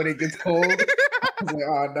said when it gets cold. I was like,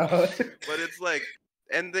 oh no. But it's like,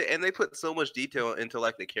 and they put so much detail into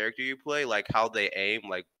like the character you play, like how they aim.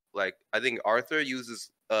 Like I think Arthur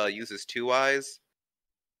uses 2 eyes.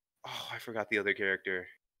 Oh, I forgot the other character.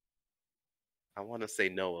 I want to say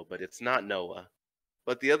Noah, but it's not Noah.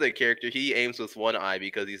 But the other character, he aims with 1 eye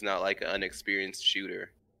because he's not like an experienced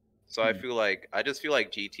shooter. So I just feel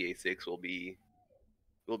like GTA 6 will be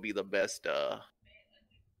the best.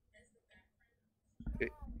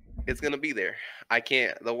 It's gonna be there. I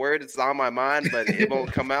can't. The word is on my mind, but it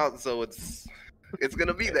won't come out. So it's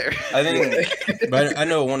gonna be there. I think, but I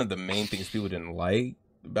know one of the main things people didn't like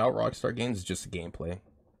about Rockstar games is just the gameplay. At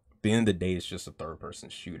the end of the day, it's just a third-person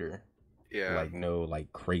shooter. Yeah. Like no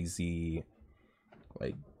like crazy,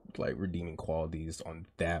 like redeeming qualities on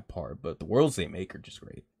that part. But the worlds they make are just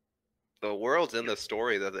great. The worlds and the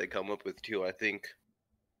story that they come up with too, I think,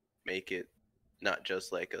 make it not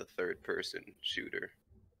just like a third-person shooter.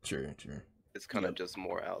 Sure. It's kind of just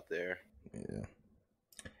more out there. Yeah.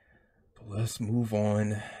 But let's move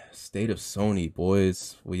on. State of Sony,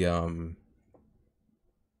 boys. We I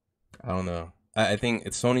don't know. I think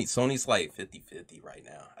it's Sony's like 50-50 right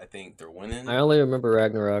now. I think they're winning, I only remember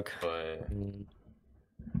Ragnarok. but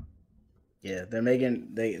Yeah, they're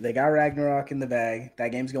making they got Ragnarok in the bag.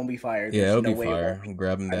 That game's gonna be fire. yeah, There's it'll no be way it fire. won't. I'm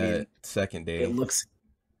grabbing I that mean, second day. It looks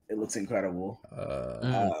incredible.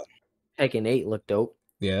 Tekken 8 looked dope.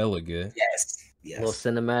 Yeah, it look good. Yes. Little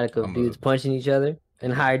cinematic of I'm dudes a- punching each other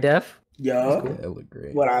in high def. Yo, Yeah, it look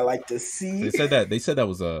great. what I like to see. They said that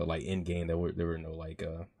was like in game. There were no like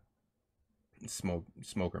smoke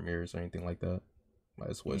or mirrors or anything like that.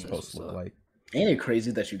 That's what it's That's supposed to look what's up. like. Ain't it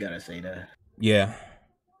crazy that you gotta say that? Yeah,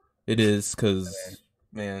 it is because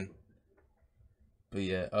man. But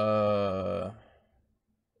yeah,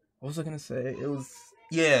 what was I gonna say? It was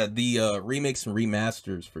the remakes and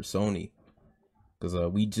remasters for Sony because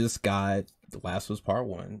we just got The Last of Us Part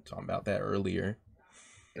 1. Talking about that earlier.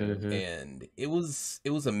 Mhm. And it was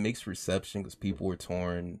a mixed reception because people were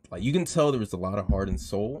torn. Like you can tell there was a lot of heart and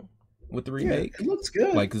soul, with the remake. It looks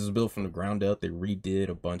good. Like, 'cause it was built from the ground up. They redid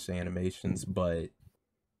a bunch of animations, but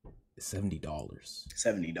it's $70.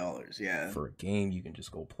 $70, yeah. For a game you can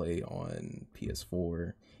just go play on PS4,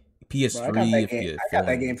 Bro, PS3 I got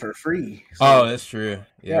that game for free. So, oh, that's true.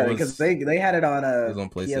 yeah, because they had it on it was on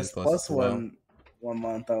PlayStation PS Plus Plus as well. one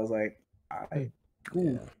month. I was like, all right,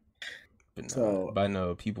 cool. Yeah. But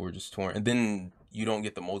no, people were just torn. And then you don't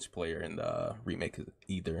get the multiplayer in the remake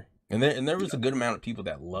either. And there was a good amount of people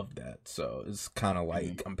that loved that. So it's kind of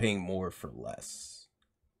like I'm paying more for less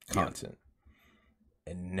content.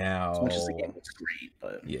 And now, as much as the game looks great,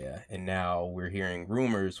 but and now we're hearing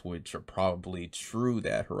rumors, which are probably true,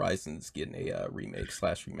 that Horizon's getting a remake /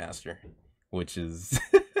 remaster, which is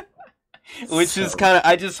is kind of.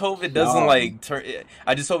 I just hope it doesn't turn.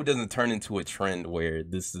 I just hope it doesn't turn into a trend where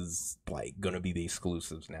this is like gonna be the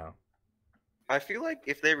exclusives now. I feel like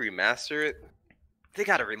if they remaster it, they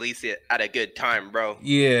gotta release it at a good time, bro.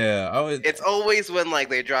 Yeah, it's always when like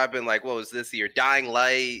they drop in like what was this year, Dying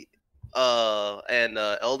Light. And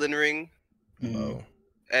Elden Ring. Oh.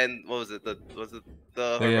 And what was it? The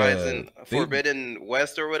Horizon Forbidden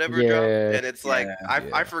West or whatever dropped? And it's like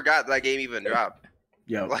I forgot that game even dropped.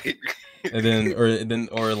 Yeah. Like and then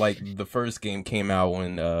like the first game came out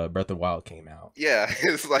when Breath of the Wild came out. Yeah,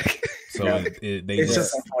 it's like so it's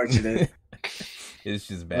just unfortunate. It's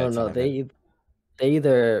just bad. I don't know. They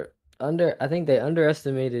either I think they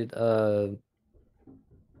underestimated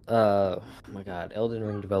oh my god, Elden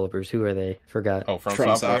Ring developers, who are they? Forgot. Oh, from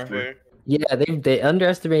Software. Yeah, they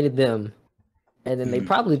underestimated them, and then they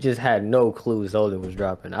probably just had no clue Zelda was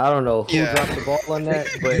dropping. I don't know who dropped the ball on that,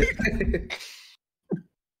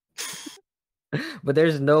 but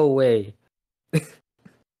there's no way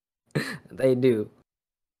they knew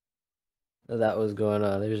that was going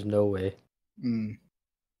on. There's no way.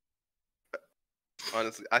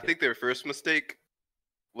 Honestly, I think their first mistake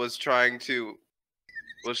was trying to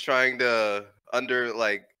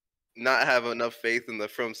not have enough faith in the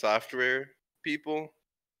From Software people,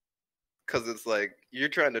 because it's like you're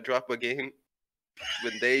trying to drop a game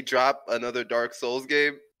when they drop another Dark Souls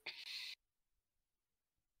game.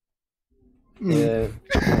 Yeah.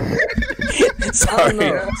 Sorry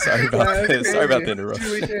about this. Sorry about the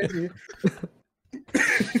interruption.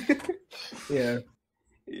 Yeah.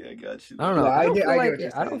 Yeah, I got you. I don't know.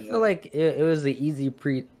 I don't feel like it was the easy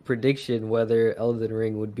prediction whether Elden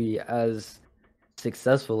Ring would be as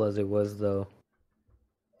successful as it was, though.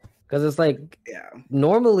 Because it's like,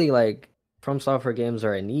 normally, like, From Software games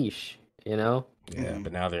are a niche, you know? Yeah,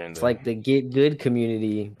 but now they're in It's like the Get Good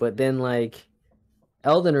community, but then, like,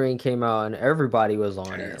 Elden Ring came out and everybody was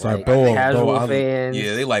on it. It's like, casual fans.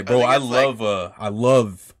 Yeah, they like, bro, I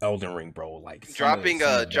love Elden Ring, bro. Like dropping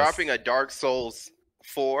a Dark Souls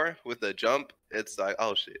 4 with a jump, it's like,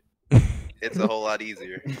 oh shit. It's a whole lot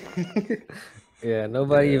easier. Yeah,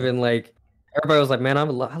 nobody even like. Everybody was like, "Man, I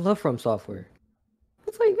love From Software."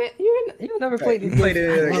 It's like, man, you never played these games.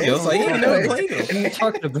 It's like, you never played them. What are you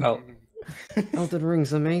talking about? Elden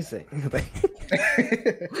Ring's amazing.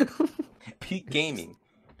 Peak gaming.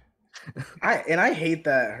 I hate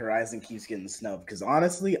that Horizon keeps getting snubbed, because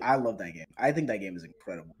honestly, I love that game. I think that game is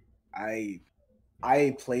incredible. I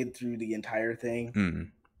played through the entire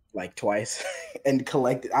thing like twice and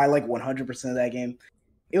collected. I like 100% of that game.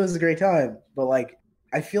 It was a great time, but like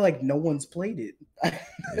I feel like no one's played it.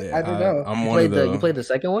 I don't know. You played the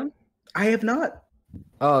second one? I have not.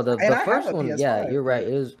 Oh, the first one, yeah, you're right.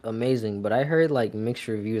 It was amazing, but I heard like mixed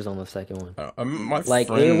reviews on the second one.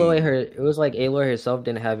 Aloy, it was like Aloy herself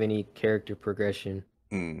didn't have any character progression.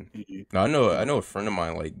 No, I know a friend of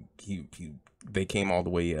mine, like they came all the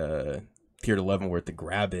way tier 11 where to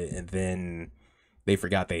grab it, and then they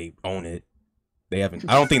forgot they own it. They haven't.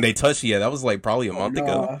 I don't think they touched it yet. That was like probably a month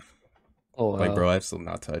ago. Oh, wow. Like, bro, I've still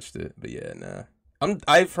not touched it. But yeah, nah.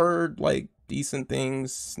 I've heard like decent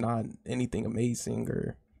things, not anything amazing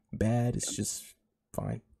or bad. It's just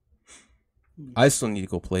fine. I still need to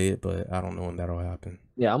go play it, but I don't know when that'll happen.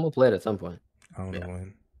 Yeah, I'm gonna play it at some point. I don't know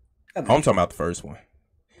when. I'm talking about the first one.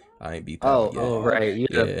 I ain't beat that one yet. Oh, right. You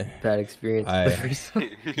had a bad experience.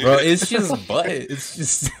 Bro, it's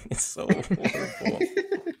just it's so horrible.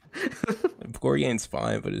 Core game's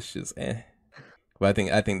fine, but it's just But I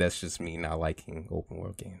think that's just me not liking open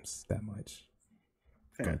world games that much.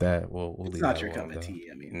 But that we'll it's leave not that your alone, cup of though. tea.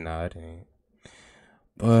 I mean, Nah, it ain't.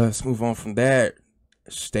 But let's move on from that.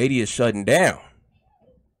 Stadia shutting down.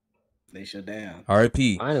 They shut down.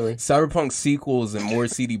 RIP. Finally. Cyberpunk sequels and more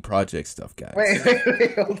CD Projekt stuff, guys.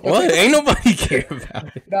 Wait. What? Ain't nobody care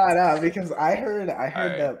about it. No, because I heard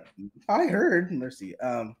Mercy.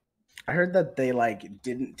 I heard that they like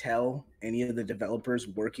didn't tell any of the developers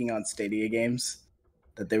working on Stadia games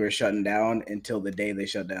that they were shutting down until the day they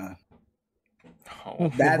shut down. Oh,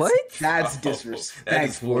 What? That's that is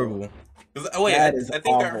disrespectful. horrible. Wait, That I is think I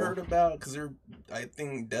awful. heard about because I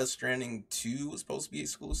think Death Stranding 2 was supposed to be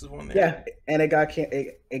exclusive on there. Yeah, and it got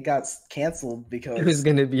canceled It was because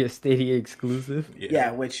gonna be a Stadia exclusive.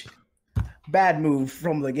 yeah, which bad move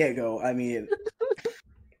from the get go. I mean,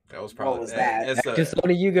 that was probably was that? Just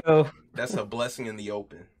only you go. That's a blessing in the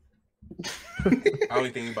open. I don't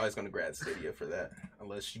think anybody's gonna grab Stadia for that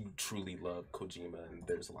unless you truly love Kojima, and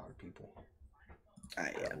there's a lot of people.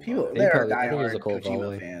 yeah, people They there are probably- I think it was diehard a cold Kojima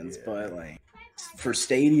volley. fans, Yeah. but like for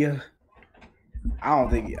Stadia, I don't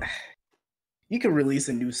think you could release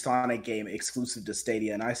a new Sonic game exclusive to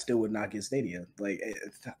Stadia, and I still would not get Stadia. Like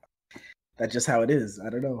that's just how it is. I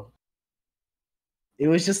don't know. It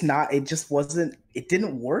was just not. It just wasn't. It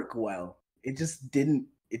didn't work well. It just didn't.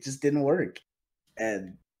 It just didn't work,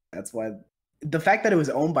 and that's why the fact that it was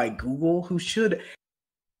owned by Google, who should,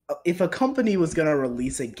 if a company was gonna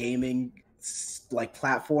release a gaming like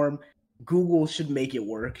platform, Google should make it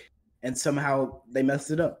work, and somehow they messed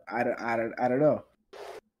it up. I don't know.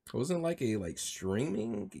 It wasn't like a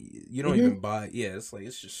streaming. You don't Mhm. even buy. Yeah, it's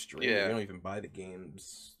just streaming. Yeah. You don't even buy the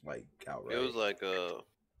games outright. It was like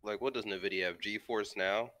what does Nvidia have? GeForce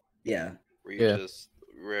Now, Yeah, where you Yeah. just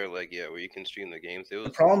where you can stream the games. It was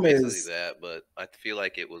problem basically is- that, but I feel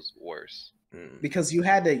like it was worse. because you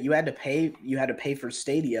had to pay for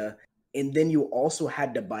Stadia, and then you also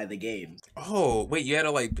had to buy the games. Oh wait, you had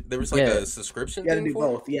to there was Yeah. a subscription You had to thing do for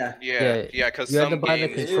it? both. Yeah, Yeah, because You had some to buy the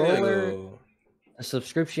games, controller. Ew. A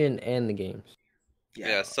subscription and the games.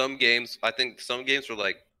 yeah, some games. I think some games were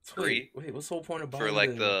like free Wait, what's the whole point of buying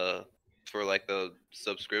for like the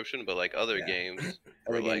subscription, but like other Yeah. games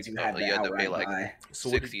other were games like you had to you had to pay outright like buy. So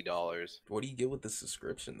 $60. what do you get with the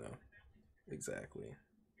subscription though? Exactly.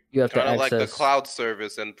 You have to Kind of access. like the cloud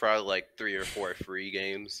service and probably like 3 or 4 free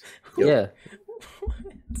games. Yeah,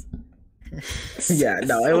 Yeah,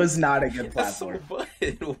 no, it was not a good That's so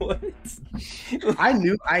platform. what?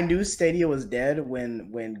 I knew Stadia was dead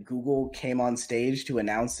when Google came on stage to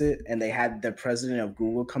announce it, and they had the president of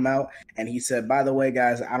Google come out, and he said, "By the way,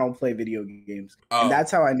 guys, I don't play video games," Oh, and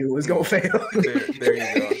that's how I knew it was gonna fail. there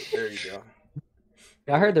you go. There you go.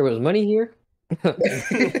 I heard there was money here.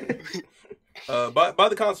 Buy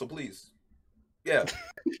the console, please. Yeah.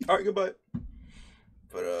 All right, goodbye.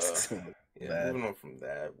 But yeah, Bad. moving on from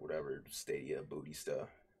that, whatever Stadia booty stuff.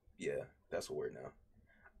 Yeah, that's what we're now.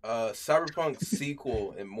 Cyberpunk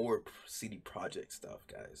sequel and more CD Projekt stuff,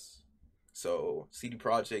 guys. So CD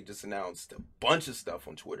Projekt just announced a bunch of stuff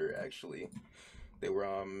on Twitter. Actually, they were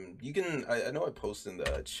you can I know I posted in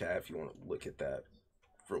the chat if you want to look at that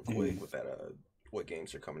real quick with that what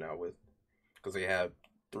games they're coming out with, because they have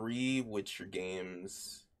 3 Witcher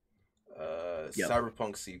games, Yep.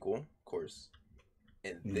 Cyberpunk sequel, of course,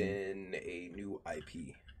 and Mhm. then a new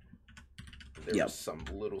IP. There Yep. was some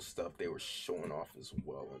little stuff they were showing off as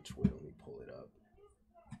well on Twitter. Let me pull it up.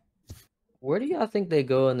 Where do y'all think they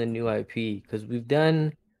go in the new IP? Because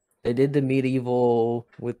they did the medieval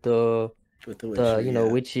with the With the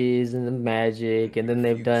witches and the magic, and then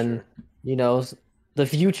they've done Future. the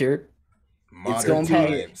future. It's Modern gonna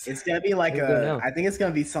be times. it's gonna be like Where we go now? I think it's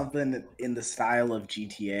gonna be something in the style of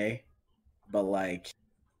GTA, but like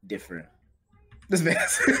different. This man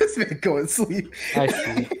going to sleep. I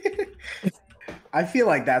see. I feel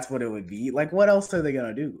like that's what it would be. Like, what else are they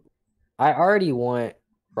gonna do? I already want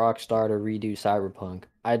Rockstar to redo Cyberpunk.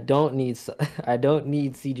 I don't need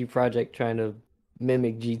CG Projekt trying to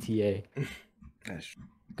mimic GTA.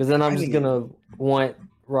 Because then I'm I just mean- gonna want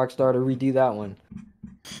Rockstar to redo that one.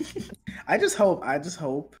 I just hope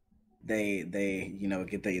they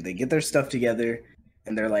get their stuff together,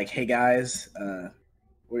 and they're like, hey guys,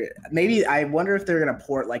 maybe I wonder if they're gonna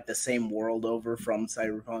port like the same world over from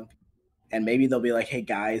Cyberpunk, and maybe they'll be like, hey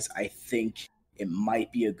guys, I think it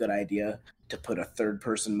might be a good idea to put a third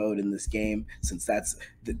person mode in this game, since that's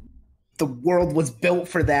the world was built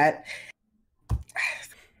for that.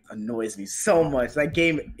 Annoys me so much. That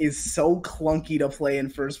game is so clunky to play in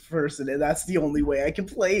first person, and that's the only way I can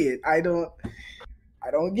play it. I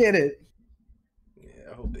don't get it.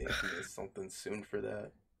 Yeah, I hope they implement something soon for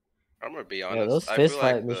that. I'm gonna be Yeah, honest. those I fist feel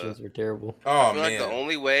fight like missions were terrible. Oh I feel man, like the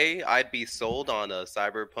only way I'd be sold on a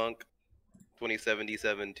Cyberpunk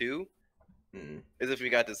 2077 2 Mm. is if we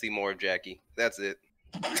got to see more of Jackie. That's it.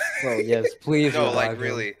 Bro, yes, please. No, revive like him.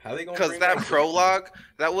 really. How they gonna? Because bring that back- prologue,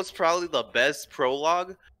 that was probably the best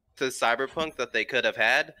prologue to Cyberpunk that they could have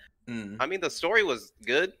had. Mm. I mean, the story was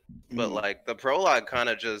good, but Mm. like the prologue kind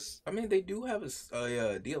of just. I mean, they do have a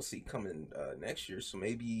DLC coming next year, so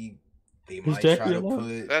maybe they Is might Jackie try to alive?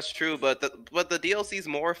 put. That's true, but the DLC's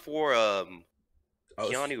more for Oh,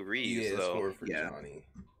 Keanu Reeves, yeah, though. score for Yeah. Johnny.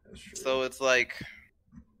 That's true. So it's like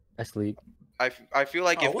That's leak. I feel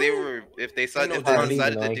like Oh, if what? they were if they Ain't no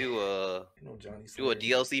decided Johnny. to do Johnny a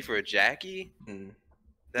DLC for Jackie, Mm.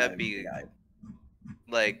 that'd be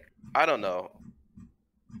like, I don't know.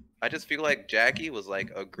 I just feel like Jackie was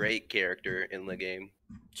like a great character in the game,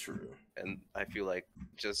 True. and I feel like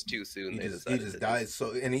just too soon He they just decided to died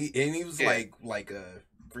so, and he was Yeah. like a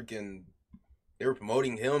freaking. They were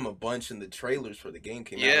promoting him a bunch in the trailers for the game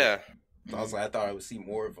came out. Yeah, So I was like, I thought I would see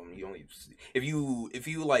more of him. You only if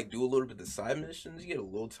you like do a little bit of the side missions, you get a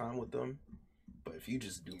little time with them. But if you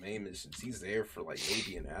just do main missions, he's there for like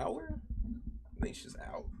maybe an hour. And he's just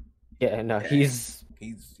out. Yeah, no, Yeah. he's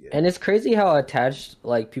He's and it's crazy how attached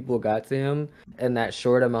like people got to him in that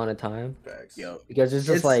short amount of time. facts. Yo, Because it's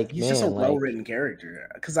just like, he's man, just a like, well-written character.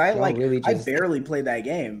 Because I y'all like really I just- barely played that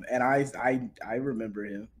game, and I remember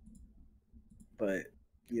him. But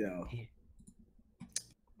you know,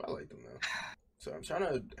 I like them though. So I'm trying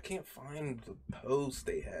to. I can't find the post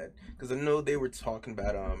they had because I know they were talking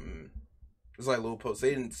about It was like little posts.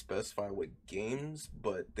 They didn't specify what games,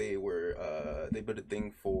 but they were they put a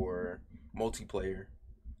thing for multiplayer.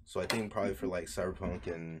 So I think probably for like Cyberpunk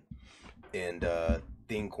and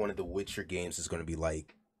think one of the Witcher games is going to be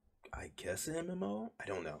like, I guess an MMO. I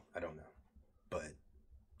don't know, but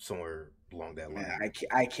somewhere along that line. man,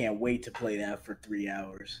 I can't wait to play that for 3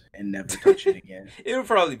 hours and never touch it again. It would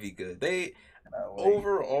probably be good. They Like,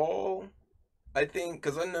 overall, I think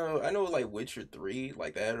because I know like Witcher 3,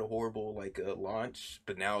 like that had a horrible like launch,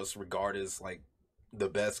 but now it's regarded as like the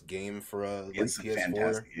best game for like it's a PS4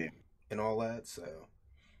 fantastic game. and all that. So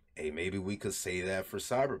hey, maybe we could say that for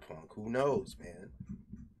Cyberpunk. Who knows, man?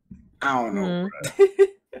 I don't know. Mm.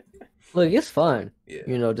 Look, it's fun, Yeah,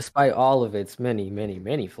 you know, despite all of its many, many,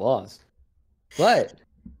 many flaws. But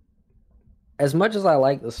as much as I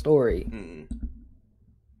like the story, mm.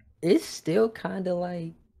 it's still kind of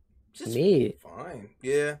like Just mid. fine.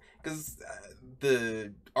 Yeah, because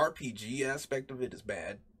the RPG aspect of it is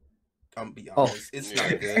bad. I'm gonna be Oh. honest, it's not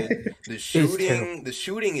good. The terrible.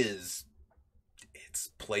 shooting is it's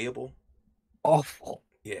playable. Awful.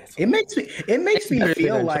 Yeah, it's It makes me It's better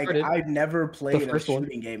feel than like Uncharted, I've never played a first one.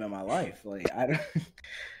 shooting game in my life. Like I don't,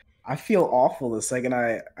 I feel awful the second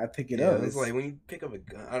I pick it up. It's like when you pick up a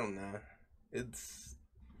gun. I don't know. It's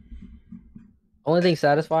Only thing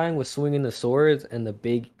satisfying was swinging the swords and the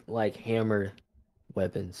big like hammer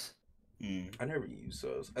weapons. Mm. I never use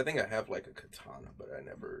those. I think I have like a katana, but I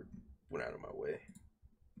never went out of my way.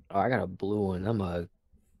 Oh, I got a blue one. I'm a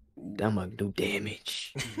do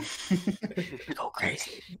damage. Go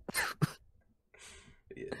crazy.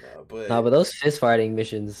 Yeah, no, but No, but those fist fighting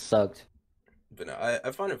missions sucked. But no,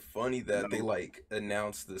 I find it funny that they like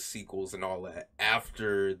announced the sequels and all that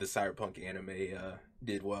after the Cyberpunk anime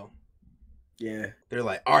did well. Yeah, They're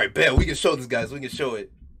like, all right, bet we can show this guys, we can show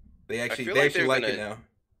it. They actually feel they like actually they're like gonna- it now.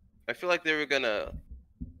 I feel like they were gonna.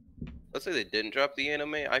 Let's say they didn't drop the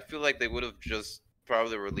anime. I feel like they would have just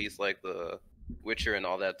probably released like the Witcher and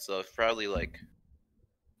all that stuff. Probably like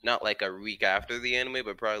not like a week after the anime,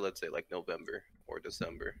 but probably let's say like November or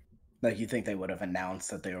December. like you think they would have announced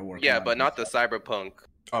that they were working. Yeah, on but not the this. Cyberpunk.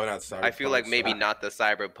 Oh, not Cyberpunk. I feel like maybe sorry. not the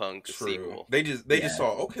Cyberpunk True. sequel. They just Yeah.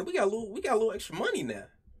 saw, okay, we got a little extra money now.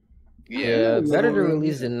 Yeah, Yeah, better to little-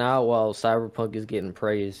 release it now while Cyberpunk is getting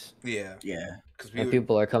praise Yeah, Yeah, because and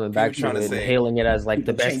people are coming back to trying to it and say- hailing it as like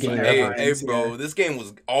the People best changing game their Hey, ever. minds. hey, bro, yeah. this game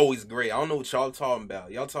was always great. I don't know what y'all talking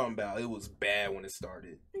about. Y'all talking about it was bad when it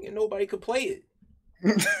started. Nigga, nobody could play it.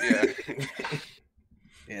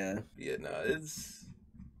 Yeah. yeah. Yeah, no, it's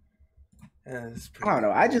pretty I don't know.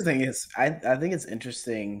 good. I just think I think it's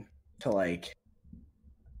interesting to like.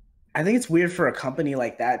 I think it's weird for a company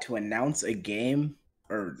like that to announce a game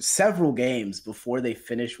or several games before they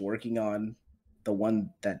finish working on the one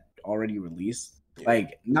that already released. Yeah.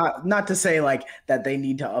 Like not to say like that they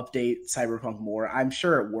need to update Cyberpunk more. I'm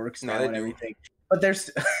sure it works No, now they and do. everything. But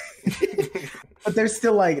they're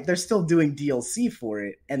still doing DLC for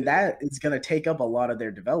it, and that is going to take up a lot of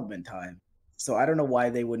their development time. So I don't know why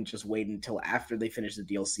they wouldn't just wait until after they finish the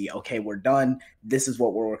DLC. Okay, we're done. This is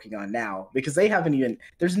what we're working on now, because they haven't even.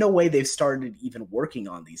 There's no way they've started even working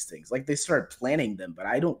on these things. Like they started planning them, but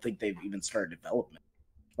I don't think they've even started development.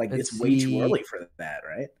 Like Let's it's way too see. early for that,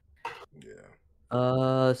 right?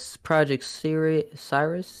 Yeah. Project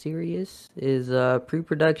Sirius is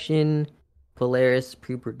pre-production. Polaris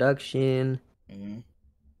pre-production. Mm-hmm.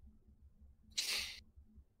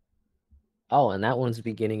 Oh, and that one's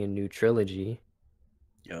beginning a new trilogy.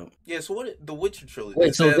 Yep. Yeah, so what the Witcher trilogy? Wait,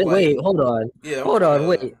 is so that, wait, hold on. Yeah, hold on,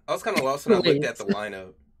 wait. I was kind of lost when I looked Wait. at the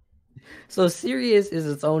lineup. So Sirius is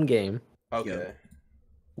its own game. Okay. Yeah.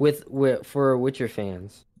 for Witcher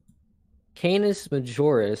fans, Canis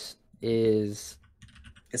Majoris is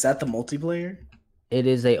Is that the multiplayer? it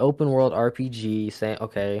is a open world RPG saying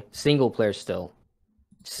okay, single player still.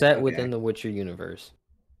 Set Okay. within the Witcher universe.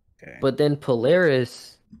 Okay. But then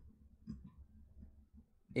Polaris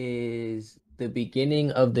is the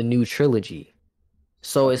beginning of the new trilogy.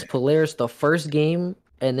 So is Okay. Polaris the first game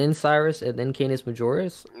and then Cyrus and then Canis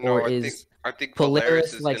Majoris? No, Or I is think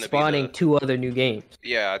Polaris is like gonna spawning be the. 2 other new games?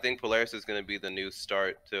 Yeah, I think Polaris is gonna be the new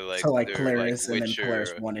start to like so like their Polaris like and then Polaris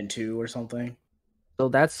Witcher. 1 and 2 or something, So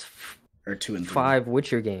that's or 2 and 3. 5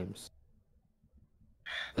 Witcher games.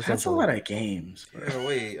 That's a essentially. lot of games. Bro. Yeah,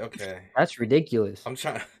 wait, okay. That's ridiculous. I'm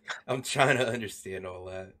trying to understand all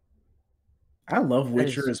that. I love That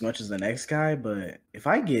Witcher is- as much as the next guy, but if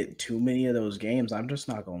I get too many of those games, I'm just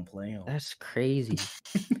not gonna play them. That's crazy.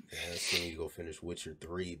 Yeah, I still need to go finish Witcher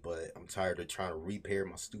 3, but I'm tired of trying to repair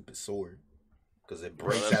my stupid sword. Because it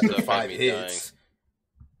breaks that after stuff had 5 me hits.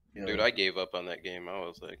 Dude, I gave up on that game. I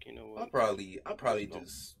was like, you know what? I'll probably No.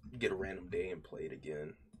 just get a random day and play it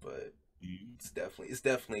again. But Mhm. it's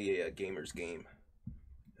definitely a gamer's game.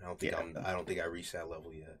 I don't think Yeah. I don't think I reached that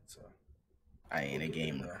level yet. So I ain't a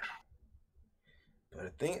gamer. But I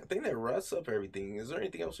think that wraps up everything. Is there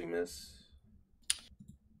anything else we missed?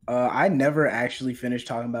 I never actually finished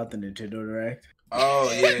talking about the Nintendo Direct.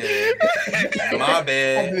 Oh yeah. My At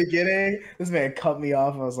bad. the beginning, this man cut me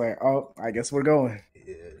off. I was like, "Oh, I guess we're going."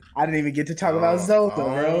 Yeah. I didn't even get to talk about Zelda,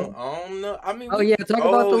 bro. I don't know. I mean, Oh yeah, talk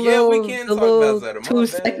about the little, we can the talk little about Zelda. My 2 bad.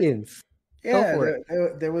 seconds. Yeah,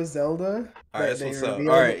 for there was Zelda. All right, that that's what's they up.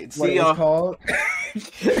 revealed All right, what see it was y'all. called.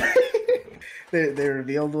 They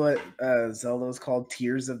revealed what Zelda was called,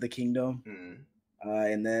 Tears of the Kingdom. Hmm.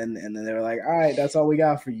 And then they were like, "All right, that's all we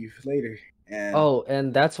got for you later." And Oh,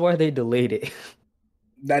 and that's why they delayed it.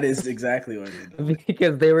 that is exactly what it did.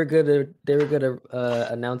 Because they were gonna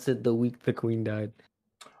announce it the week the queen died.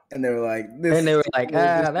 And they were like, "This," And they were like,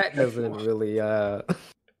 this- that doesn't really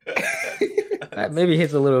that maybe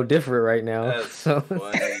hits a little different right now. That's So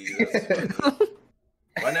funny. That's funny.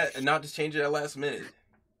 Why not just change it at last minute?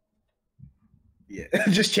 Yeah,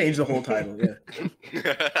 just change the whole title. Yeah,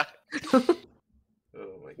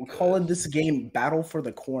 Oh my we're God. calling this game Battle for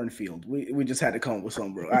the Cornfield. We just had to come up with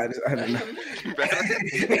something, bro. I don't know.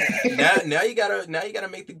 now you gotta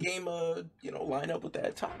make the game line up with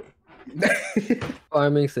that title.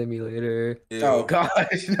 farming simulator. Oh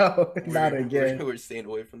gosh, no, not again. We're staying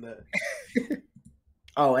away from that.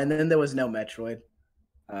 Oh, and then there was no Metroid.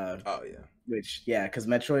 Oh yeah. Which because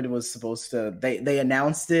Metroid was supposed to they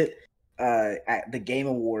announced it at the Game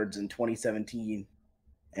Awards in 2017,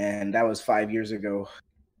 and that was 5 years ago.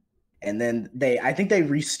 And then I think they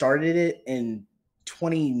restarted it in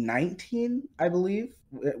 2019, I believe,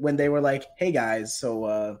 when they were like, "Hey guys,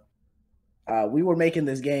 so we were making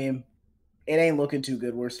this game. It ain't looking too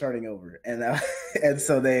good. We're starting over." And and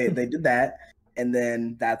so they did that, and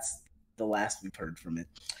then that's the last we've heard from it.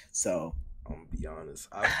 So I'm gonna be honest.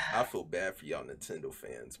 I feel bad for y'all Nintendo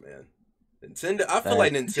fans, man. Nintendo. I feel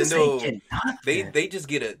like just ain't Nintendo. getting nothing. They just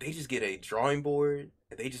get a drawing board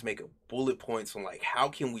and they just make a bullet points on like how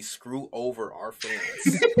can we screw over our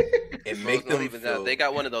fans and Bro, make it's not them even feel. that. They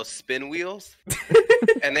got one of those spin wheels,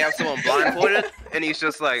 and they have someone blindfolded, and he's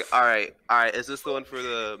just like, all right, is this the one for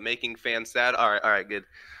the making fans sad? All right, good.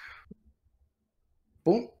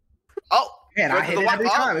 Boom. Oh, Man, I went to hit the it one- every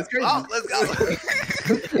time. It's crazy. Oh, let's go.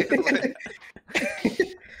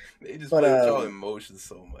 They just But, play with y'all emotions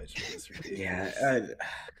so much. Man. It's ridiculous. Yeah,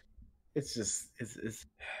 it's just it's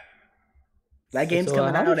that game's So,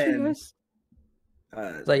 coming how out did you and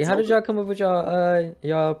guys- Like, how did y'all come up with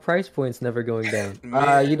y'all price points never going down?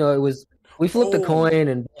 Man. It was we flipped a Oh. coin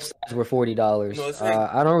and both sides were $40. No, it's like-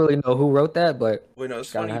 I don't really know who wrote that, but Wait, no,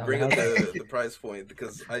 it's Gotta funny you have- bring up have the price point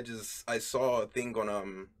because I saw a thing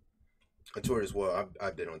on Twitter as well.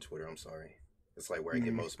 I've been on Twitter. I'm sorry. It's like where I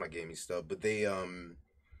get Mhm. most of my gaming stuff. But they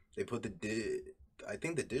put I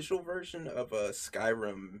think the digital version of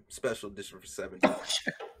Skyrim special edition for $70.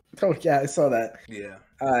 Oh yeah, I saw that. Yeah.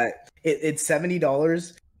 It's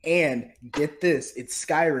 $70, and get this, it's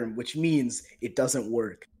Skyrim, which means it doesn't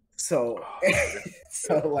work. So,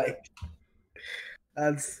 so like,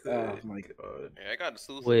 that's oh my god. God. Yeah, I got to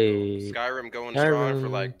sue Wait. Skyrim going strong for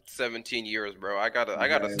Skyrim. like 17 years, bro. I gotta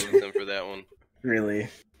Right. sue them for that one. Really?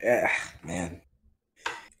 Yeah, man.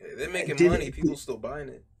 They're making Did- money. People still buying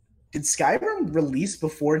it. Did Skyrim release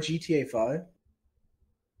before GTA 5?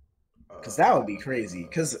 Because that would be crazy.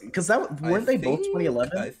 Because that weren't they both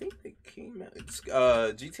 2011? I think they came out.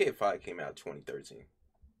 GTA 5 came out 2013.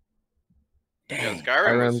 Yeah, Dang,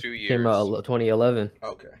 Skyrim was 2 years. came out 2011.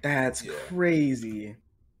 Okay. that's Yeah. crazy.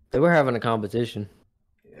 They were having a competition.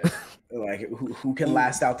 Like who can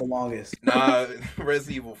last out the longest? Nah,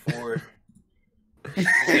 Resident Evil 4.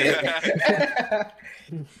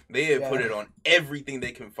 They had put it on everything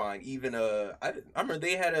they can find. Even I remember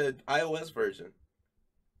they had an iOS version.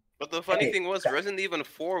 But the funny thing was, Resident Evil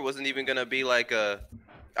 4 wasn't even gonna be like a.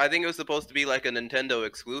 I think it was supposed to be like a Nintendo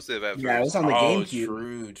exclusive at first. Yeah, it was on the GameCube.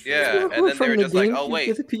 True. Yeah, and then they were just like, "Oh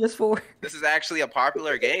wait, the PS4. This is actually a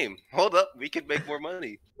popular game. Hold up, we could make more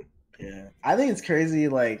money." Yeah, I think it's crazy.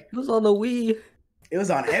 Like It was on the Wii. it was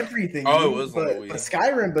on everything. Oh, dude. it was on the Wii.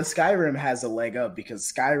 But Skyrim has a leg up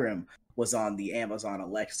because Skyrim was on the Amazon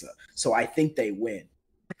Alexa, so I think they win.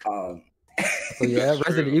 Oh yeah,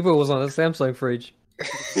 Resident Evil was on a Samsung fridge.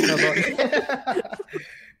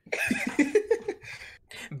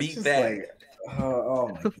 Beat Just that. like, oh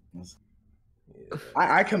my goodness.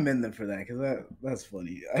 I commend them for that because that's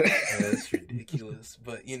funny. That's ridiculous.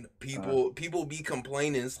 But you know, people be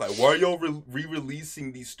complaining. It's like, why are y'all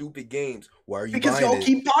re-releasing these stupid games? Why are you because buying y'all it?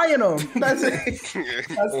 keep buying them. That's it. That's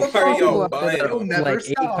the Why are y'all problem. buying It'll them? never Like 8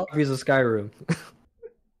 stop. copies of Skyrim.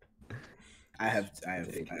 I have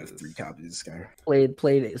 3 copies of Skyrim. played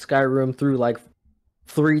Skyrim through like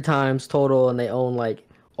 3 times total, and they own like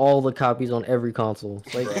all the copies on every console.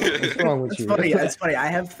 Like, what's wrong with It's you? funny. It's funny. I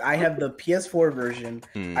have the PS4 version.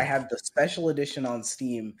 Hmm. I have the special edition on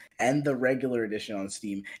Steam and the regular edition on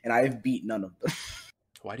Steam, and I have beat none of them.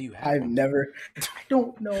 Why do you have I've them? never. I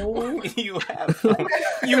don't know. You have them.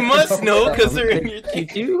 You must know because they're in your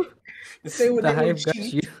Did you? They were, The they were hype got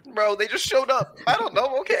cheap. you. Bro, they just showed up. I don't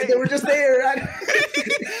know. Okay. They were just there.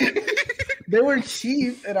 They were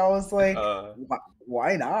cheap, and I was like,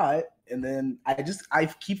 why not? And then I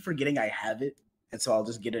keep forgetting I have it, and so I'll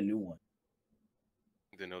just get a new one.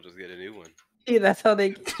 Then they'll just get a new one. Yeah, that's how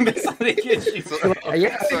they. That's how they get you. So,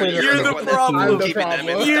 Yeah, so you're you're the the one that's problem. keeping them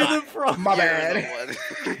in You're stock. the problem. My You're bad.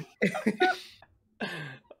 the one.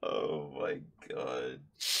 Oh my god.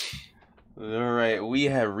 All right, we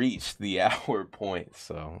have reached the hour point,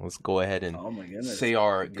 so let's go ahead and Oh my goodness. say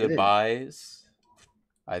our We did it. goodbyes.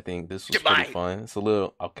 I think this was Goodbye. pretty fun. It's a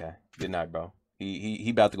little okay. Good night, bro. He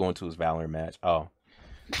about to go into his Valorant match. Oh.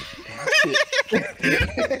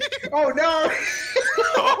 Oh no!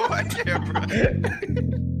 Oh my camera.